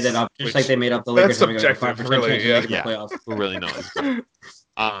think he made that up, just like they made up the Lakers. That's subjective, really. Yeah. Who really knows?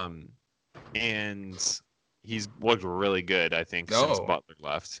 And he's looked really good, I think, since Butler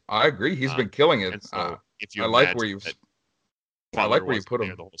left. I agree. He's been killing it. So if you I like where you put him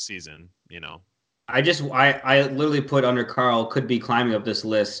the whole season, you know. I literally put under Karl could be climbing up this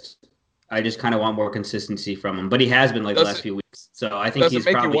list. I just kind of want more consistency from him, but he has been like the last few weeks. So I think he's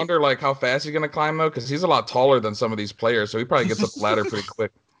probably. Does it make you wonder like how fast he's going to climb though? Because he's a lot taller than some of these players, so he probably gets up the ladder pretty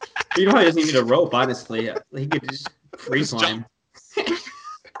quick. You know, he doesn't need a rope. Honestly, he could just free climb. All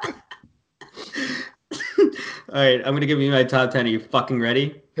right, I'm gonna give you my top 10. Are you fucking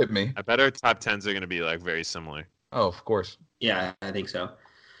ready? Hit me. I bet our top 10s are going to be like very similar. Oh, of course. Yeah, I think so.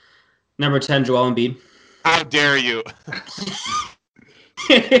 Number 10, Joel Embiid. How dare you?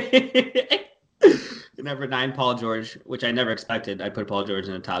 Number 9, Paul George, which I never expected. I put Paul George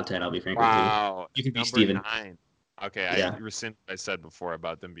in the top 10. I'll be frank with you. Wow. You can be Number Steven. 9. Okay, Yeah. I rescind what I said before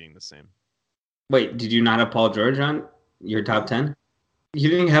about them being the same. Wait, did you not have Paul George on your top 10? You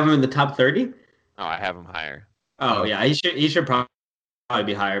didn't have him in the top 30? Oh, I have him higher. Oh, yeah. He should probably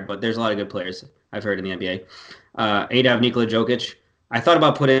be higher, but there's a lot of good players I've heard in the NBA. 8, I have Nikola Jokic. I thought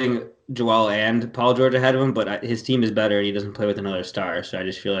about putting Joel and Paul George ahead of him, but his team is better and he doesn't play with another star, so I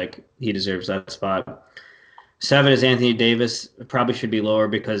just feel like he deserves that spot. 7 is Anthony Davis. Probably should be lower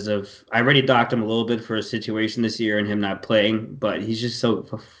because I already docked him a little bit for a situation this year and him not playing, but he's just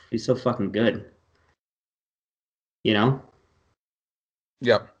he's so fucking good. You know?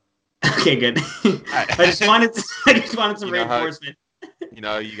 Yep. Okay, good. I just wanted some reinforcement.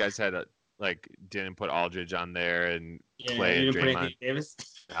 You guys had didn't put Aldridge on there and Clay you and didn't put Draymond. Anthony Davis?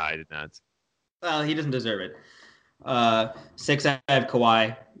 No, I did not. Well, he doesn't deserve it. 6, I have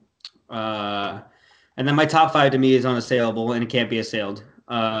Kawhi. And then my top 5 to me is unassailable, and it can't be assailed.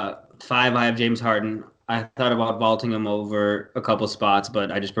 5, I have James Harden. I thought about vaulting him over a couple spots,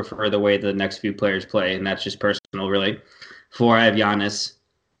 but I just prefer the way the next few players play, and that's just personal, really. 4, I have Giannis.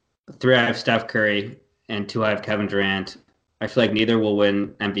 3, I have Steph Curry. And 2, I have Kevin Durant. I feel like neither will win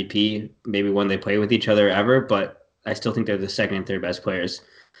MVP, maybe when they play with each other ever, but I still think they're the second and third best players.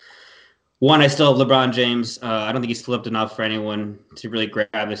 1, I still have LeBron James. I don't think he's flipped enough for anyone to really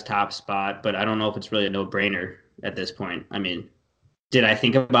grab his top spot, but I don't know if it's really a no-brainer at this point. I mean, did I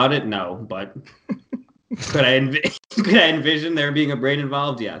think about it? No, but Could I could I envision there being a brain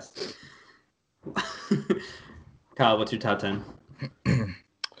involved? Yes. Kyle, what's your top 10?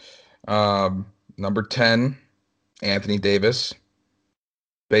 Number 10, Anthony Davis,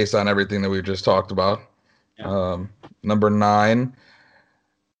 based on everything that we've just talked about. Yeah. Number 9,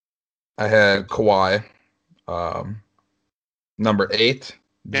 I had Kawhi. Number 8,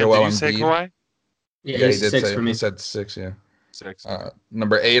 Dan, Joel did you say Embiid. Kawhi? Yeah, Yeah, he he's did 6 say. for me. He said 6. Yeah. 6.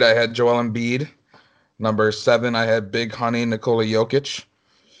 Number 8, I had Joel Embiid. Number 7, I had Big Honey Nikola Jokic.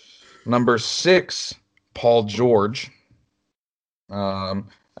 Number 6, Paul George.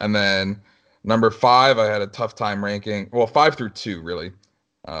 And then number 5, I had a tough time ranking. Well, 5 through 2, really.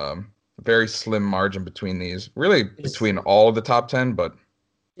 Very slim margin between these. Really between all of the top 10, but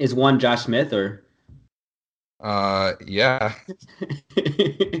Is one Josh Smith or? yeah.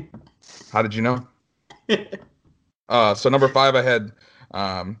 How did you know? So number 5, I had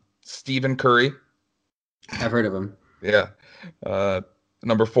Stephen Curry. I've heard of him. Yeah.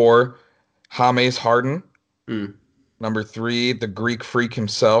 Number 4, James Harden. Mm. Number 3, the Greek Freak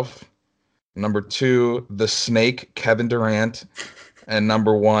himself. Number 2, the Snake, Kevin Durant. And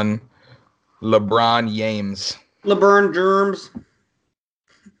number 1, LeBron James. LeBron Germs.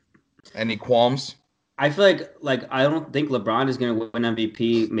 Any qualms? I feel like I don't think LeBron is going to win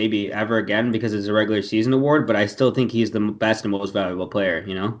MVP maybe ever again because it's a regular season award, but I still think he's the best and most valuable player,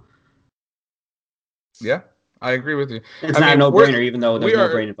 you know? Yeah, I agree with you. It's I not mean, a no-brainer, even though there's we no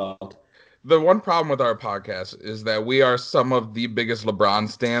are- brain involved. The one problem with our podcast is that we are some of the biggest LeBron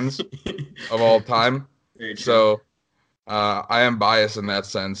stans of all time. Very true. So I am biased in that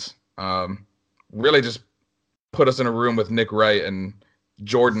sense. Really just put us in a room with Nick Wright and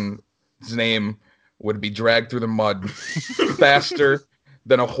Jordan's name would be dragged through the mud faster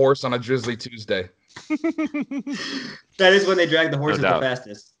than a horse on a drizzly Tuesday. That is when they drag the horses the doubt.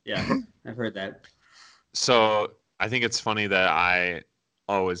 fastest. Yeah, I've heard that. So I think it's funny that I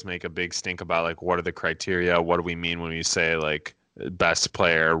always make a big stink about like what are the criteria? What do we mean when we say like best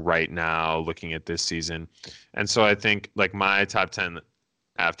player right now looking at this season? And so I think like my top 10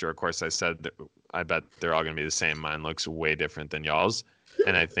 after, of course, I said that I bet they're all going to be the same. Mine looks way different than y'all's.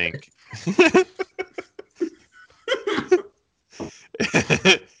 And I think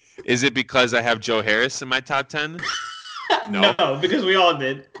is it because I have Joe Harris in my top 10? No. No, because we all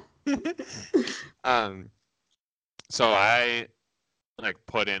did. So I like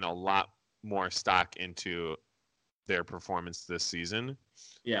put in a lot more stock into their performance this season,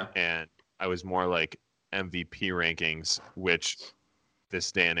 Yeah. and I was more like MVP rankings, which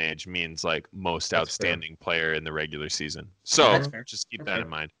this day and age means like most That's outstanding player in the regular season. So That's fair. just keep That's that fair. in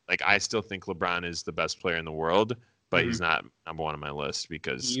mind. Like I still think LeBron is the best player in the world, but Mhm. he's not number one on my list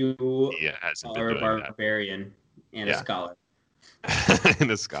because You he hasn't been are a doing that. barbarian and a Yeah. scholar. in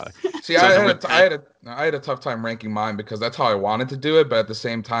the sky. See, So I number had a tough time ranking mine because that's how I wanted to do it, but at the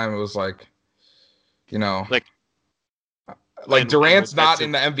same time, it was like, you know, Like and Durant's we'll get not to-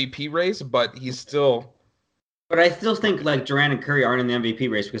 in the MVP race, but he's still. But I still think like Durant and Curry aren't in the MVP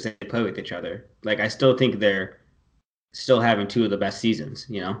race because they play with each other. Like I still think they're still having two of the best seasons,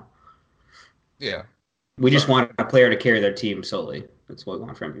 you know? Yeah, We just Sorry. want a player to carry their team solely. That's what we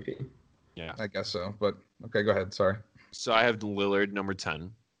want for MVP. I guess so. But okay, go ahead. Sorry. So I have Lillard number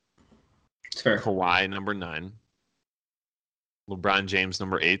 10, It's fair. Kawhi number 9, LeBron James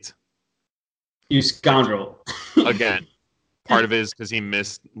number 8. You scoundrel. Again, part of it is because he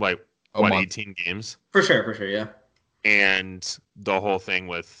missed like A month. 18 games, For sure, yeah. and the whole thing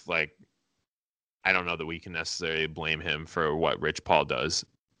with like, I don't know that we can necessarily blame him for what Rich Paul does,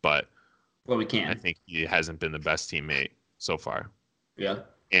 but Well, we I can. think he hasn't been the best teammate so far. Yeah.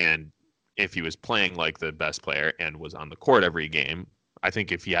 And if he was playing like the best player and was on the court every game, I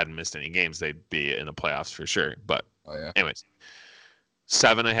think if he hadn't missed any games, they'd be in the playoffs for sure. But Oh yeah. anyways,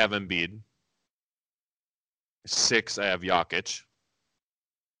 7, I have Embiid. 6, I have Jokic.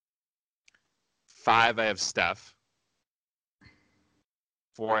 5, I have Steph.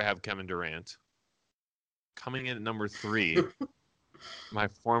 4, I have Kevin Durant. Coming in at number 3, my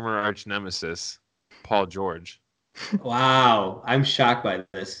former arch nemesis, Paul George. Wow. I'm shocked by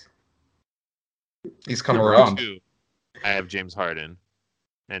this. He's come Number around. 2, I have James Harden.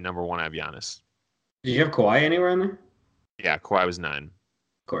 And number 1, I have Giannis. Did you have Kawhi anywhere in there? Of Yeah, Kawhi was 9.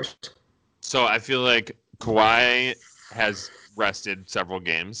 course. So I feel like Kawhi has rested several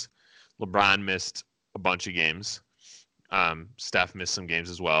games. LeBron missed a bunch of games. Steph missed some games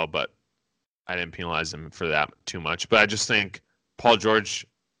as well, but I didn't penalize him for that too much. But I just think Paul George,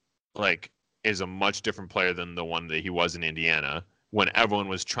 like, is a much different player than the one that he was in Indiana when everyone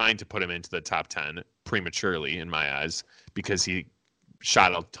was trying to put him into the top 10 prematurely, in my eyes, because he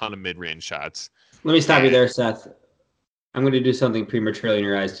shot a ton of mid-range shots. Let me stop you there, Seth. I'm going to do something prematurely in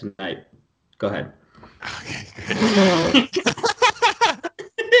your eyes tonight. Go ahead. Okay, good.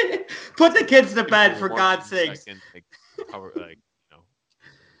 Put the kids to bed, for God's sakes.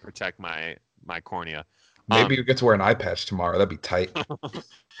 Protect my cornea. Maybe you get to wear an eye patch tomorrow. That'd be tight.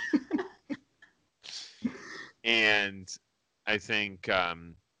 And I think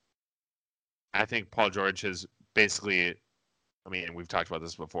Paul George has basically, I mean, we've talked about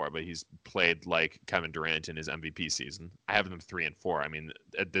this before, but he's played like Kevin Durant in his MVP season. I have them 3 and 4. I mean,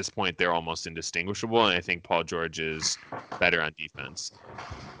 at this point, they're almost indistinguishable, and I think Paul George is better on defense.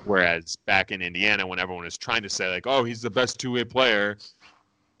 Whereas back in Indiana, when everyone was trying to say like, "Oh, he's the best two-way player,"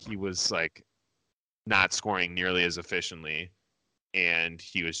 he was like not scoring nearly as efficiently, and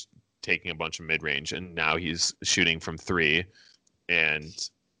he was taking a bunch of mid-range, and now he's shooting from 3, and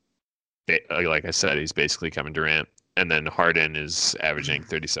like I said, he's basically Kevin Durant. And then Harden is averaging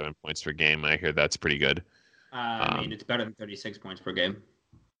 37 points per game. I hear that's pretty good. I mean, it's better than 36 points per game.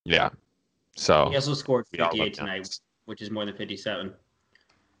 Yeah. So he also scored 58 tonight, which is more than 57.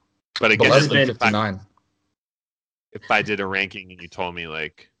 But again, less than 59. If I did a ranking and you told me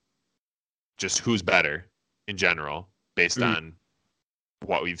like just who's better in general based on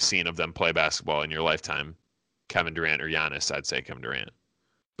what we've seen of them play basketball in your lifetime, Kevin Durant or Giannis, I'd say Kevin Durant.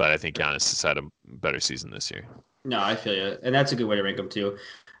 But I think Giannis has had a better season this year. No, I feel you. And that's a good way to rank them too.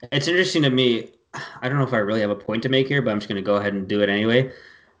 It's interesting to me. I don't know if I really have a point to make here, but I'm just going to go ahead and do it anyway.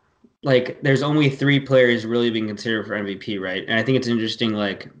 Like, there's only 3 players really being considered for MVP, right? And I think it's interesting,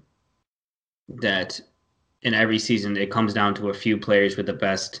 like, that in every season it comes down to a few players with the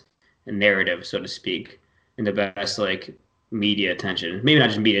best narrative, so to speak, and the best, like, media attention. Maybe not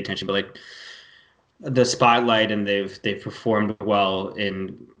just media attention, but, like, the spotlight, and they've performed well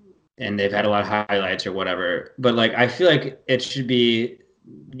and they've had a lot of highlights or whatever. But like, I feel like it should be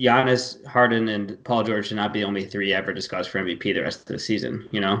Giannis, Harden, and Paul George should not be the only 3 ever discussed for MVP the rest of the season.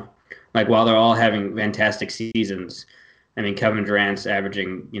 You know, like while they're all having fantastic seasons, I mean, Kevin Durant's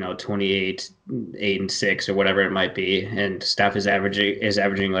averaging 28, 8 and 6 or whatever it might be, and Steph is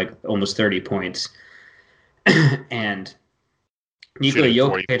averaging like almost 30 points, and Nikola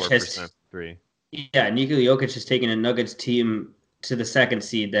Jokic has 3. Yeah, Nikola Jokic has taken a Nuggets team to the 2nd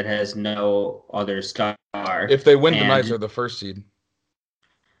seed that has no other star. If they win tonight, they're the 1st seed.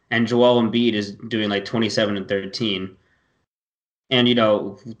 And Joel Embiid is doing like 27 and 13. And,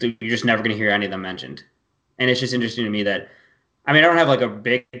 you're just never going to hear any of them mentioned. And it's just interesting to me that, I mean, I don't have like a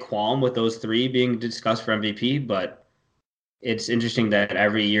big qualm with those 3 being discussed for MVP, but it's interesting that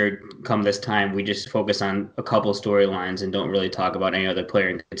every year come this time, we just focus on a couple storylines and don't really talk about any other player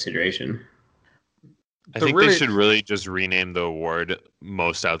in consideration. I think they should really just rename the award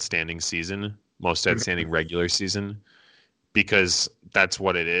Most Outstanding Season, Most Outstanding Regular Season, because that's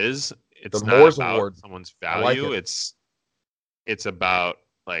what it is. It's the not Moore's about Award. Someone's value. Like It's about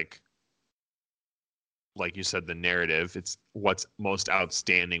like you said, the narrative. It's what's most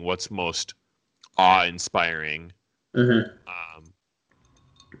outstanding, what's most awe-inspiring. What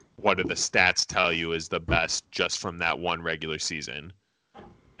do the stats tell you is the best just from that one regular season?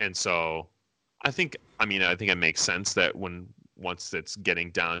 And so I think it makes sense that once it's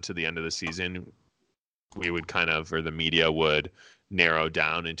getting down to the end of the season, we would or the media would narrow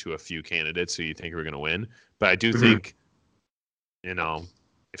down into a few candidates who you think are going to win. But I do think,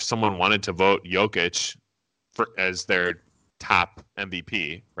 if someone wanted to vote Jokic as their top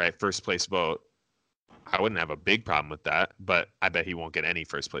MVP, right, first place vote, I wouldn't have a big problem with that. But I bet he won't get any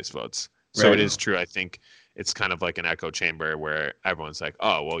first place votes. So Right. It is true. I think it's kind of like an echo chamber where everyone's like,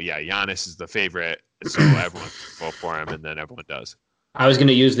 oh, well, yeah, Giannis is the favorite, so everyone vote for him, and then everyone does. I was going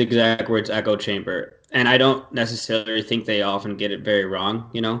to use the exact words echo chamber, and I don't necessarily think they often get it very wrong,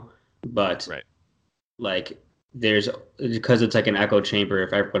 but Right. like because it's like an echo chamber,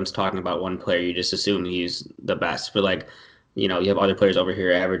 if everyone's talking about one player, you just assume he's the best. But like, you have other players over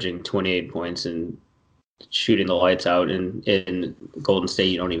here averaging 28 points and shooting the lights out, and in Golden State,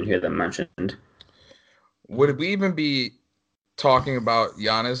 you don't even hear them mentioned. Would we even be talking about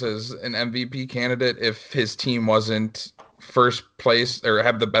Giannis as an MVP candidate if his team wasn't first place or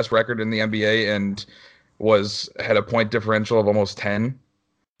have the best record in the NBA and had a point differential of almost 10?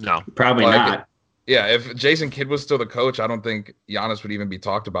 No, probably not. Yeah, if Jason Kidd was still the coach, I don't think Giannis would even be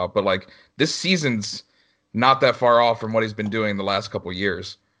talked about. But like, this season's not that far off from what he's been doing the last couple of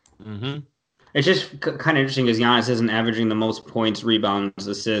years. Mm-hmm. It's just kind of interesting because Giannis isn't averaging the most points, rebounds,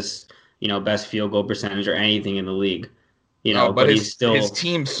 assists, best field goal percentage or anything in the league. But he's still his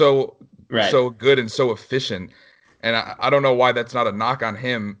team's so good and so efficient, and I don't know why that's not a knock on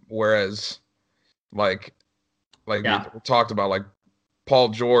him. Whereas, we talked about, like Paul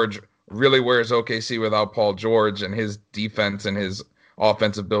George really where's OKC without Paul George and his defense and his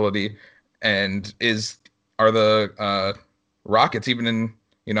offensive ability, and are the Rockets even in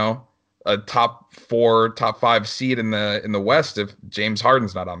a top 4, top 5 seed in the West if James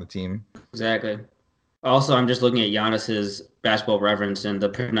Harden's not on the team? Exactly. Also, I'm just looking at Giannis's Basketball Reference, and the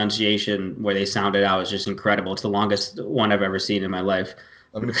pronunciation where they sound it out is just incredible. It's the longest one I've ever seen in my life.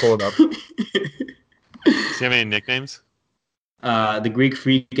 Let me pull it up. Does he have any nicknames? The Greek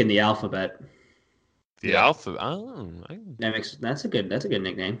Freak and the Alphabet. The Alpha. Oh, That's a good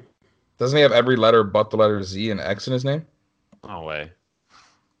nickname. Doesn't he have every letter but the letter Z and X in his name? no way.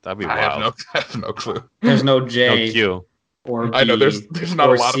 That'd be I wild. have no clue. There's no J No Q. or B I know there's not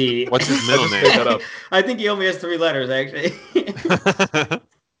a or lot C. What's his middle I just made that name? up. I think he only has 3 letters, actually.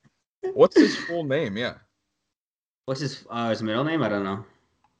 What's his full name? Yeah. What's his middle name? I don't know.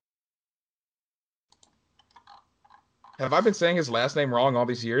 Have I been saying his last name wrong all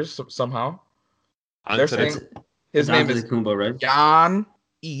these years somehow? They're Onto saying the- his name is Antetokounmpo, right? Jan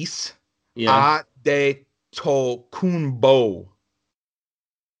Is Yeah. Adetokunbo.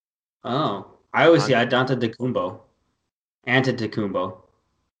 Oh, I always see Antetokounmpo. Antetokounmpo.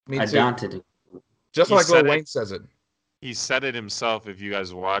 Me too. Antetokounmpo. Just He like Lil said it. Wayne says it. He said it himself. If you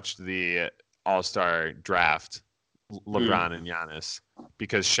guys watched the All-Star draft, LeBron and Giannis,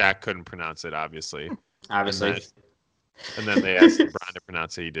 because Shaq couldn't pronounce it, obviously, Obviously. and then they asked LeBron to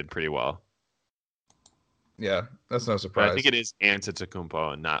pronounce it. He did pretty well. Yeah, that's no But surprise. I think it is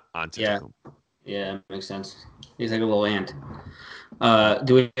Antetokounmpo and not Antetokounmpo. Yeah, makes sense. He's like a little ant.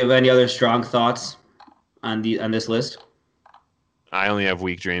 Do we have any other strong thoughts on this list? I only have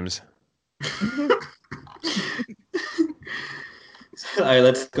weak dreams. All right,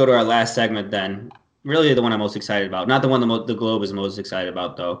 let's go to our last segment then. Really, the one I'm most excited about. Not the one the Globe is most excited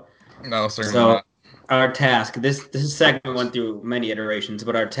about, though. No, certainly So, not. our task. This segment went through many iterations,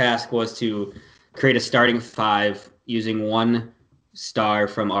 but our task was to create a starting 5 using 1 star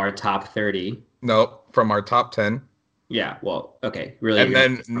from our top 30. No, from our top 10. Yeah, well, okay, really. And you're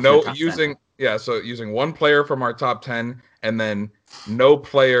then from no the top 10. using 1 player from our top 10 and then no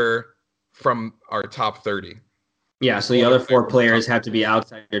player from our top 30. Yeah, so the other 4 players have to be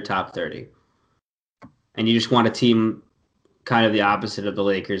outside your top 30. And you just want a team kind of the opposite of the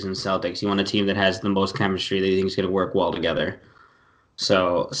Lakers and Celtics. You want a team that has the most chemistry that you think is going to work well together.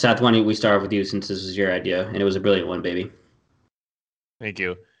 So, Seth, why don't we start off with you since this was your idea, and it was a brilliant one, baby. Thank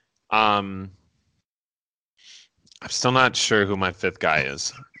you. I'm still not sure who my 5th guy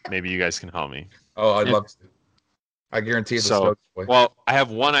is. Maybe you guys can help me. Oh, I'd love to. I guarantee it's a So, Stokes boy. well, I have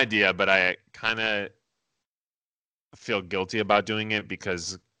one idea, but I kind of feel guilty about doing it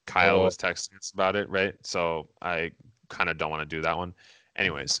because Kyle was texting us about it, right? So I kind of don't want to do that one.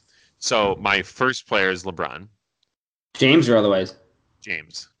 Anyways, so my first player is LeBron James or otherwise?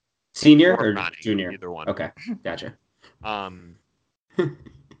 James. Senior or Ronnie, junior? either one. Okay, gotcha.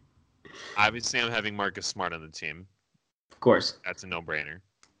 Obviously, I'm having Marcus Smart on the team. Of course. That's a no-brainer.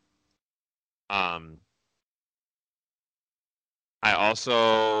 I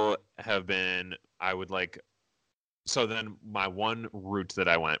also have been. So then my one route that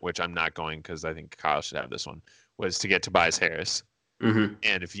I went, which I'm not going because I think Kyle should have this one, was to get Tobias Harris. Mm-hmm.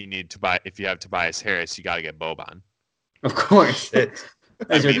 And if you have Tobias Harris, you got to get Boban. Of course. Shit.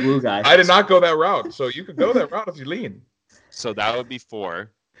 That's your glue guy. I did not go that route, so you could go that route if you lean. So that would be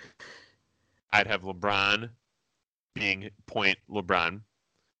 4. I'd have LeBron being point LeBron,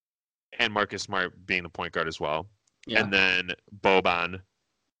 and Marcus Smart being the point guard as well. Yeah. And then Boban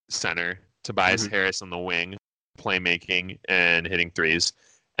center, Tobias Mhm. Harris on the wing, playmaking and hitting threes.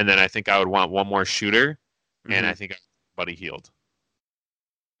 And then I think I would want one more shooter, and I think Buddy Hield.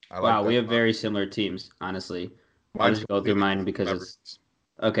 I like Wow, that we have a lot. very similar teams, honestly. I'll Mine's just go through mine because Never. it's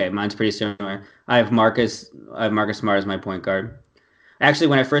okay. Mine's pretty similar. I have Marcus Smart as my point guard. Actually,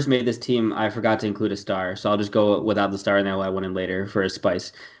 when I first made this team, I forgot to include a star, so I'll just go without the star, and then I'll add one in later for a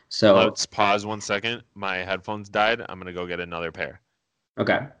spice. So Let's pause 1 second. My headphones died. I'm gonna go get another pair.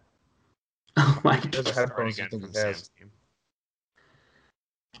 okay. Oh my There's a God. headphones Again you think from he has. Sam's team.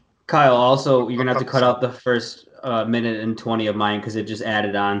 Kyle, also you're gonna have to cut out the first minute and 20 of mine because it just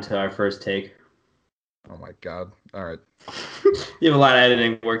added on to our first take. Oh my god. All right. You have a lot of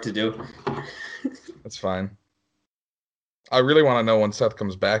editing work to do. That's fine. I really want to know when Seth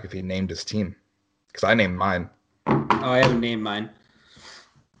comes back if he named his team. Because I named mine. Oh, I haven't named mine.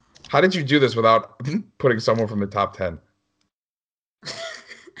 How did you do this without putting someone from the top 10?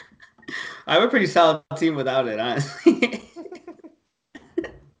 I have a pretty solid team without it, honestly.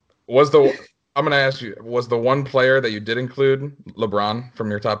 I'm going to ask you, was the one player that you did include LeBron from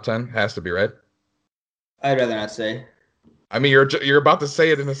your top 10? Has to be, right? I'd rather not say. I mean, you're about to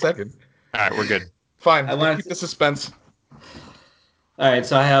say it in a second. All right, we're good. Fine. I wanna- Keep the suspense. All right,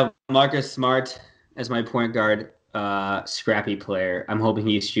 so I have Marcus Smart as my point guard, scrappy player. I'm hoping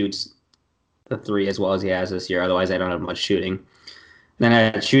he shoots the three as well as he has this year. Otherwise, I don't have much shooting. Then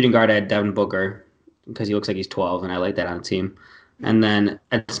at shooting guard, I had Devin Booker because he looks like he's 12, and I like that on the team. And then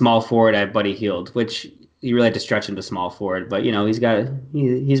at small forward, I have Buddy Hield, which you really had to stretch him to small forward, but he's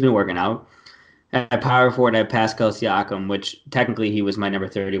been working out. At power forward, I have Pascal Siakam, which technically he was my number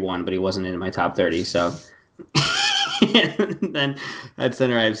 31, but he wasn't in my top 30. So then at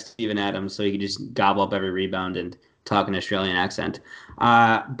center, I have Steven Adams, so he can just gobble up every rebound and talk an Australian accent.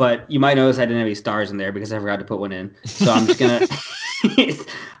 But you might notice I didn't have any stars in there because I forgot to put one in. So I'm just gonna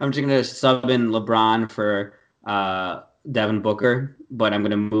sub in LeBron for Devin Booker, but I'm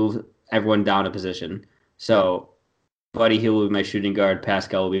gonna move everyone down a position. So Buddy Hield will be my shooting guard,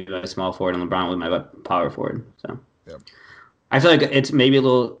 Pascal will be my small forward, and LeBron will be my power forward. So Yep. I feel like it's maybe a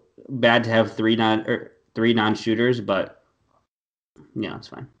little bad to have three non-shooters, but it's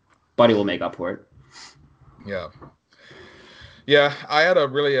fine. Buddy will make up for it. Yeah. Yeah, I had a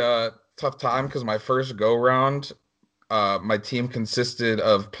really tough time because my first go round, my team consisted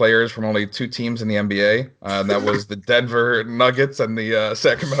of players from only two teams in the NBA. And that was the Denver Nuggets and the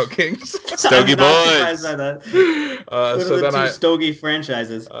Sacramento Kings. Stogie I'm not boys. surprised by that. Those So are the then two Stogie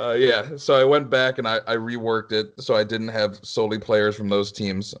franchises. yeah, so I went back and I reworked it so I didn't have solely players from those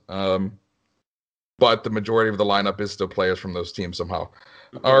teams. But the majority of the lineup is still players from those teams somehow.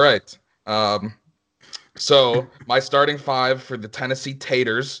 All right. So my starting five for the Tennessee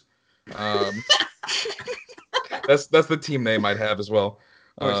Taters. That's the team name I'd have as well.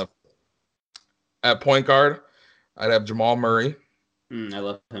 At point guard, I'd have Jamal Murray. I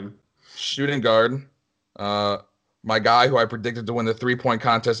love him. Shooting guard, my guy who I predicted to win the 3-point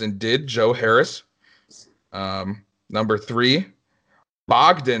contest and did, Joe Harris. Number 3,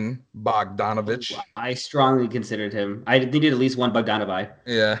 Bogdan Bogdanovic. I strongly considered him. I needed at least one Bogdanovic.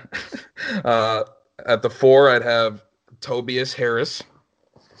 Yeah. At the 4, I'd have Tobias Harris.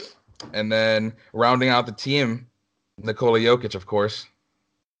 And then rounding out the team, Nikola Jokic, of course.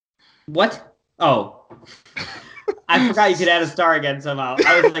 What? Oh. I forgot you could add a star again somehow.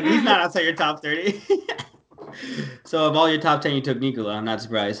 I was like, he's not outside your top 30. So of all your top 10, you took Nikola. I'm not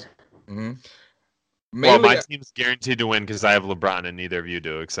surprised. Mm-hmm. Well, my team's guaranteed to win because I have LeBron and neither of you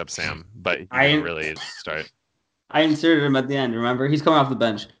do except Sam. But he didn't really start. I inserted him at the end, remember? He's coming off the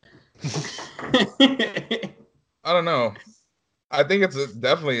bench. I don't know. I think it's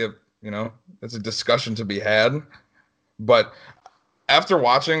definitely it's a discussion to be had. But after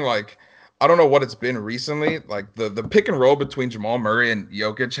watching, I don't know what it's been recently. The pick and roll between Jamal Murray and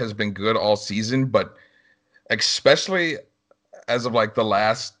Jokic has been good all season, but especially as of the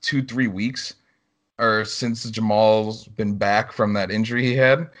last 2-3 weeks, or since Jamal's been back from that injury he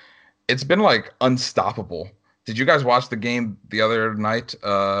had, it's been unstoppable. Did you guys watch the game the other night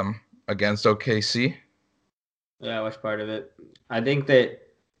against OKC? Yeah, I watched part of it. I think that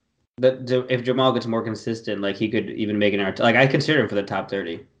if Jamal gets more consistent, he could even make an I consider him for the top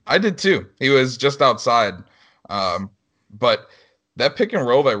 30. I did too. He was just outside. But that pick and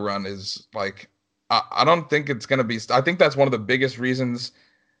roll they run is I don't think it's going to be. I think that's one of the biggest reasons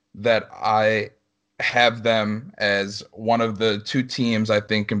that I have them as one of the two teams I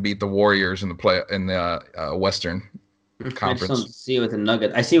think can beat the Warriors in the Western Conference. I just don't see it with the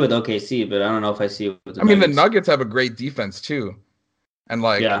Nuggets. I see it with OKC, but I don't know if I see it with the Nuggets. The Nuggets have a great defense too. And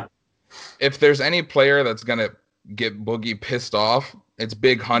if there's any player that's going to get Boogie pissed off, it's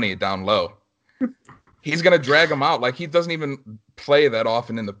Big Honey down low. He's going to drag him out. He doesn't even play that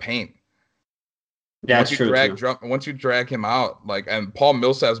often in the paint. That's true. Once you drag him out, and Paul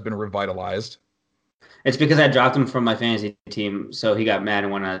Millsap's been revitalized. It's because I dropped him from my fantasy team, so he got mad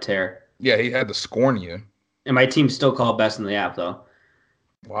and went on a tear. Yeah, he had to scorn you. And my team's still called best in the app, though.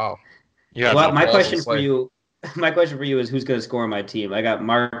 Wow. Yeah. Well, my question for you is who's going to score on my team? I got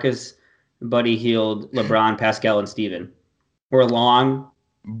Marcus, Buddy Hield, LeBron, Pascal, and Steven. We're long.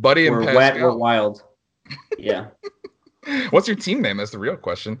 Buddy and we're Pascal. Wet, we're wild. Yeah. What's your team name? That's the real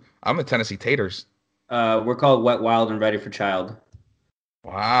question. I'm the Tennessee Taters. We're called Wet, Wild, and Ready for Child.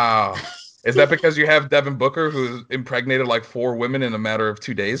 Wow. Is that because you have Devin Booker, who's impregnated 4 women in a matter of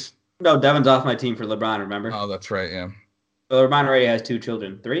 2 days? No, Devin's off my team for LeBron, remember? Oh, that's right, yeah. Well, LeBron already has 2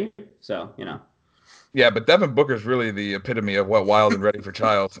 children. 3? So, Yeah, but Devin Booker's really the epitome of Wet, Wild, and Ready for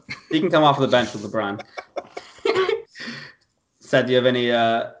Child. He can come off the bench with LeBron. Seth, do you have any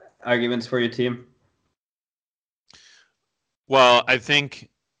arguments for your team? Well, I think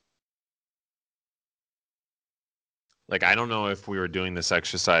I don't know if we were doing this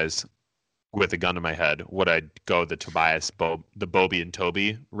exercise with a gun to my head, would I go the the Bobby and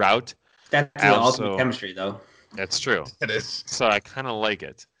Toby route? That's I the also- ultimate chemistry, though. That's true. It is. So I kind of like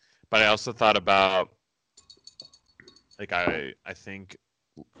it, but I also thought about like I think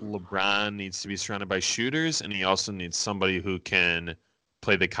LeBron needs to be surrounded by shooters, and he also needs somebody who can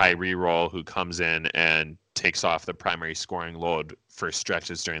play the Kyrie role, who comes in and takes off the primary scoring load for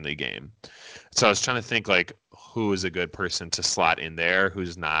stretches during the game. So I was trying to think like who is a good person to slot in there,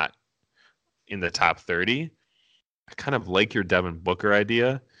 who's not in the top 30. I kind of like your Devin Booker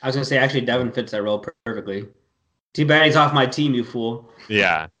idea. I was gonna say actually Devin fits that role perfectly. Too bad he's off my team, you fool.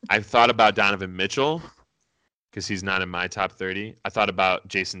 Yeah, I've thought about Donovan Mitchell because he's not in my top 30. I thought about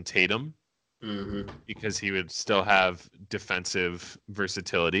Jason Tatum because he would still have defensive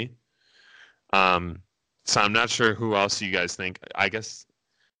versatility. So I'm not sure who else you guys think. I guess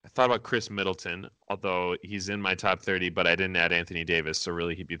I thought about Chris Middleton, although he's in my top 30, but I didn't add Anthony Davis, so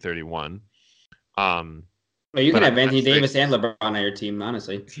really he'd be 31. Well, you But can have I'm not Anthony sure- Davis and LeBron on your team,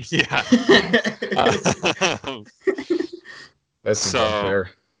 honestly. Yeah. That's So- fair.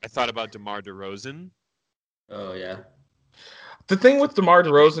 I thought about DeMar DeRozan. Oh yeah. The thing with DeMar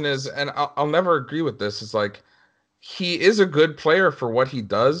DeRozan is, and I'll never agree with this, is like he is a good player for what he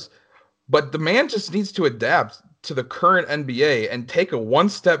does, but the man just needs to adapt to the current NBA and take a one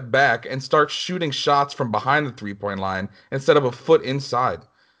step back and start shooting shots from behind the 3-point line instead of a foot inside.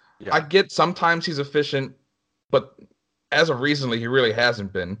 Yeah. I get sometimes he's efficient, but as of recently, he really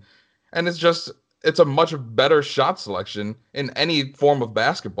hasn't been. And it's a much better shot selection in any form of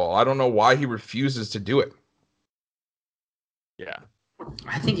basketball. I don't know why he refuses to do it. Yeah.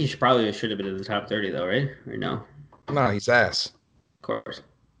 I think he should have been in the top 30 though, right? Or no? No, he's ass. Of course.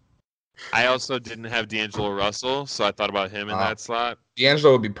 I also didn't have D'Angelo Russell, so I thought about him in that slot.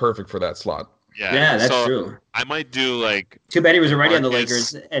 D'Angelo would be perfect for that slot. Yeah, Yeah, that's so true. I might do like Too bad he was already on the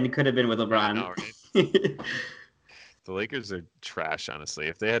Marcus- Lakers and could have been with I LeBron. know, right? The Lakers are trash, honestly.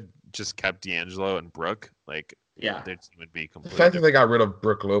 If they had just kept D'Angelo and Brooke, like Yeah. their team would be The completely fact that different. they got rid of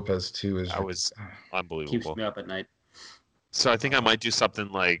Brooke Lopez too is That was Keeps unbelievable. me up at night. So I think I might do something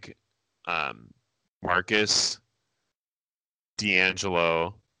like Marcus,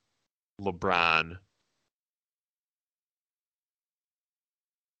 D'Angelo, LeBron.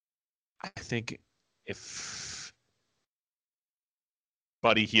 I think if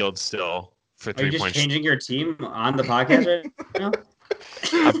Buddy Hield still for Are you just 3-point changing your team on the podcast right now?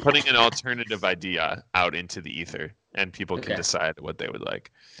 I'm putting an alternative idea out into the ether, and people can Okay. decide what they would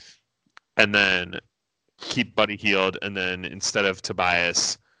like. And then keep Buddy Hield, and then instead of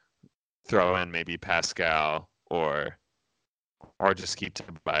Tobias, throw in maybe Pascal or just keep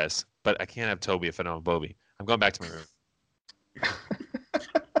Tobias. But I can't have Toby if I don't have Bobby. I'm going back to my room.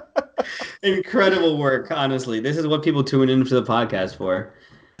 Incredible work, honestly. This is what people tune into the podcast for.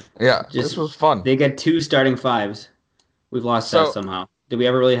 yeah. Just- This was fun. They get 2 starting 5s. We've lost Seth So- somehow. Did we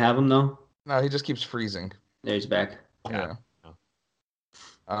ever really have him though? No, he just keeps freezing. There he's back. Yeah.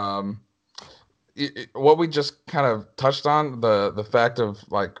 What we just kind of touched on, the fact of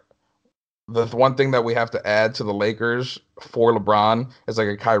like the one thing that we have to add to the Lakers for LeBron is like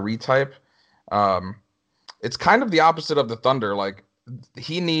a Kyrie type. It's kind of the opposite of the Thunder. Like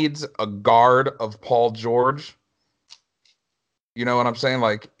he needs a guard of Paul George. You know what I'm saying?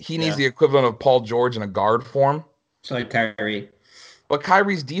 Like he needs Yeah. the equivalent of Paul George in a guard form. So like Kyrie. But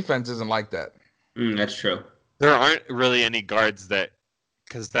Kyrie's defense isn't like that. That's true. There aren't really any guards that,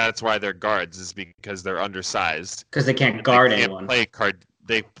 because that's why they're guards, is because they're undersized. Because they can't guard they can't anyone.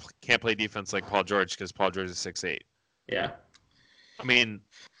 Can't play defense like Paul George because Paul George is 6'8". Yeah. I mean,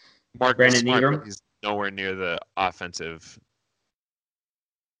 Marcus Brandon Smart, Ingram? but he's nowhere near the offensive.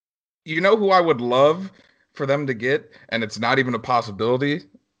 You know who I would love for them to get, and it's not even a possibility,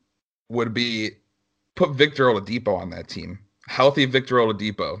 would be put Victor Oladipo on that team. Healthy Victor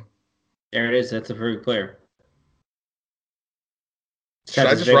Oladipo. There it is. That's a perfect player. Should I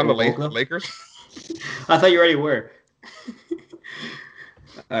Seth, is just Vic run the woke up? Lakers? I thought you already were.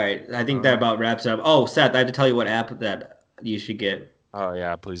 All right. I think that about wraps up. Oh, Seth, I have to tell you what app that you should get. Oh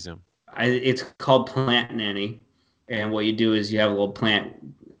yeah, please do. It's called Plant Nanny. And what you do is you have a little plant,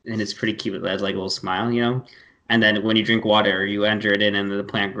 and it's pretty cute. It has like a little smile, you know? And then when you drink water, you enter it in, and the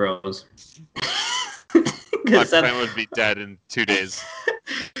plant grows. My Because Seth, friend would be dead in 2 days.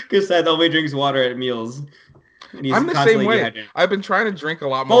 Seth only drinks water at meals. And he's I'm the same constantly way. dehydrated. I've been trying to drink a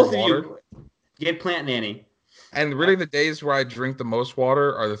lot more Both of water. you, get Plant Nanny. And really, the days where I drink the most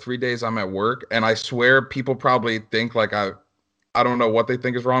water are the 3 days I'm at work. And I swear people probably think like I don't know what they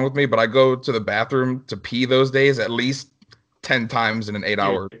think is wrong with me, but I go to the bathroom to pee those days at least 10 times in an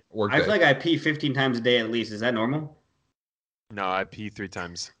 8-hour work I day. feel like I pee 15 times a day at least. Is that normal? No, I pee 3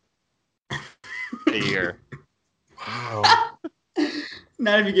 times. a year. Wow.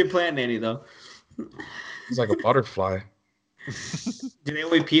 Not if you get plant nanny though. It's like a butterfly. Do they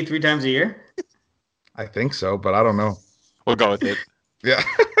only pee 3 times a year? I think so, but I don't know. We'll go with it. Yeah.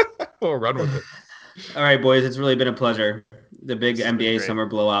 We'll run with it. All right, boys, it's really been a pleasure. The big This has been NBA great. summer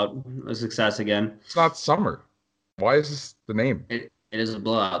blowout, a success again. It's not summer. Why is this the name? It is a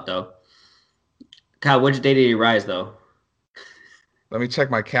blowout though. Kyle, which day did he rise though? Let me check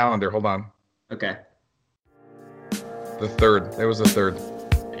my calendar. Hold on. Okay, The 3rd. It was the 3rd.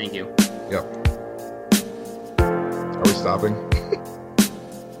 thank you. Yep. Are we stopping?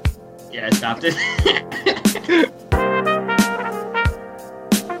 Yeah, I stopped it.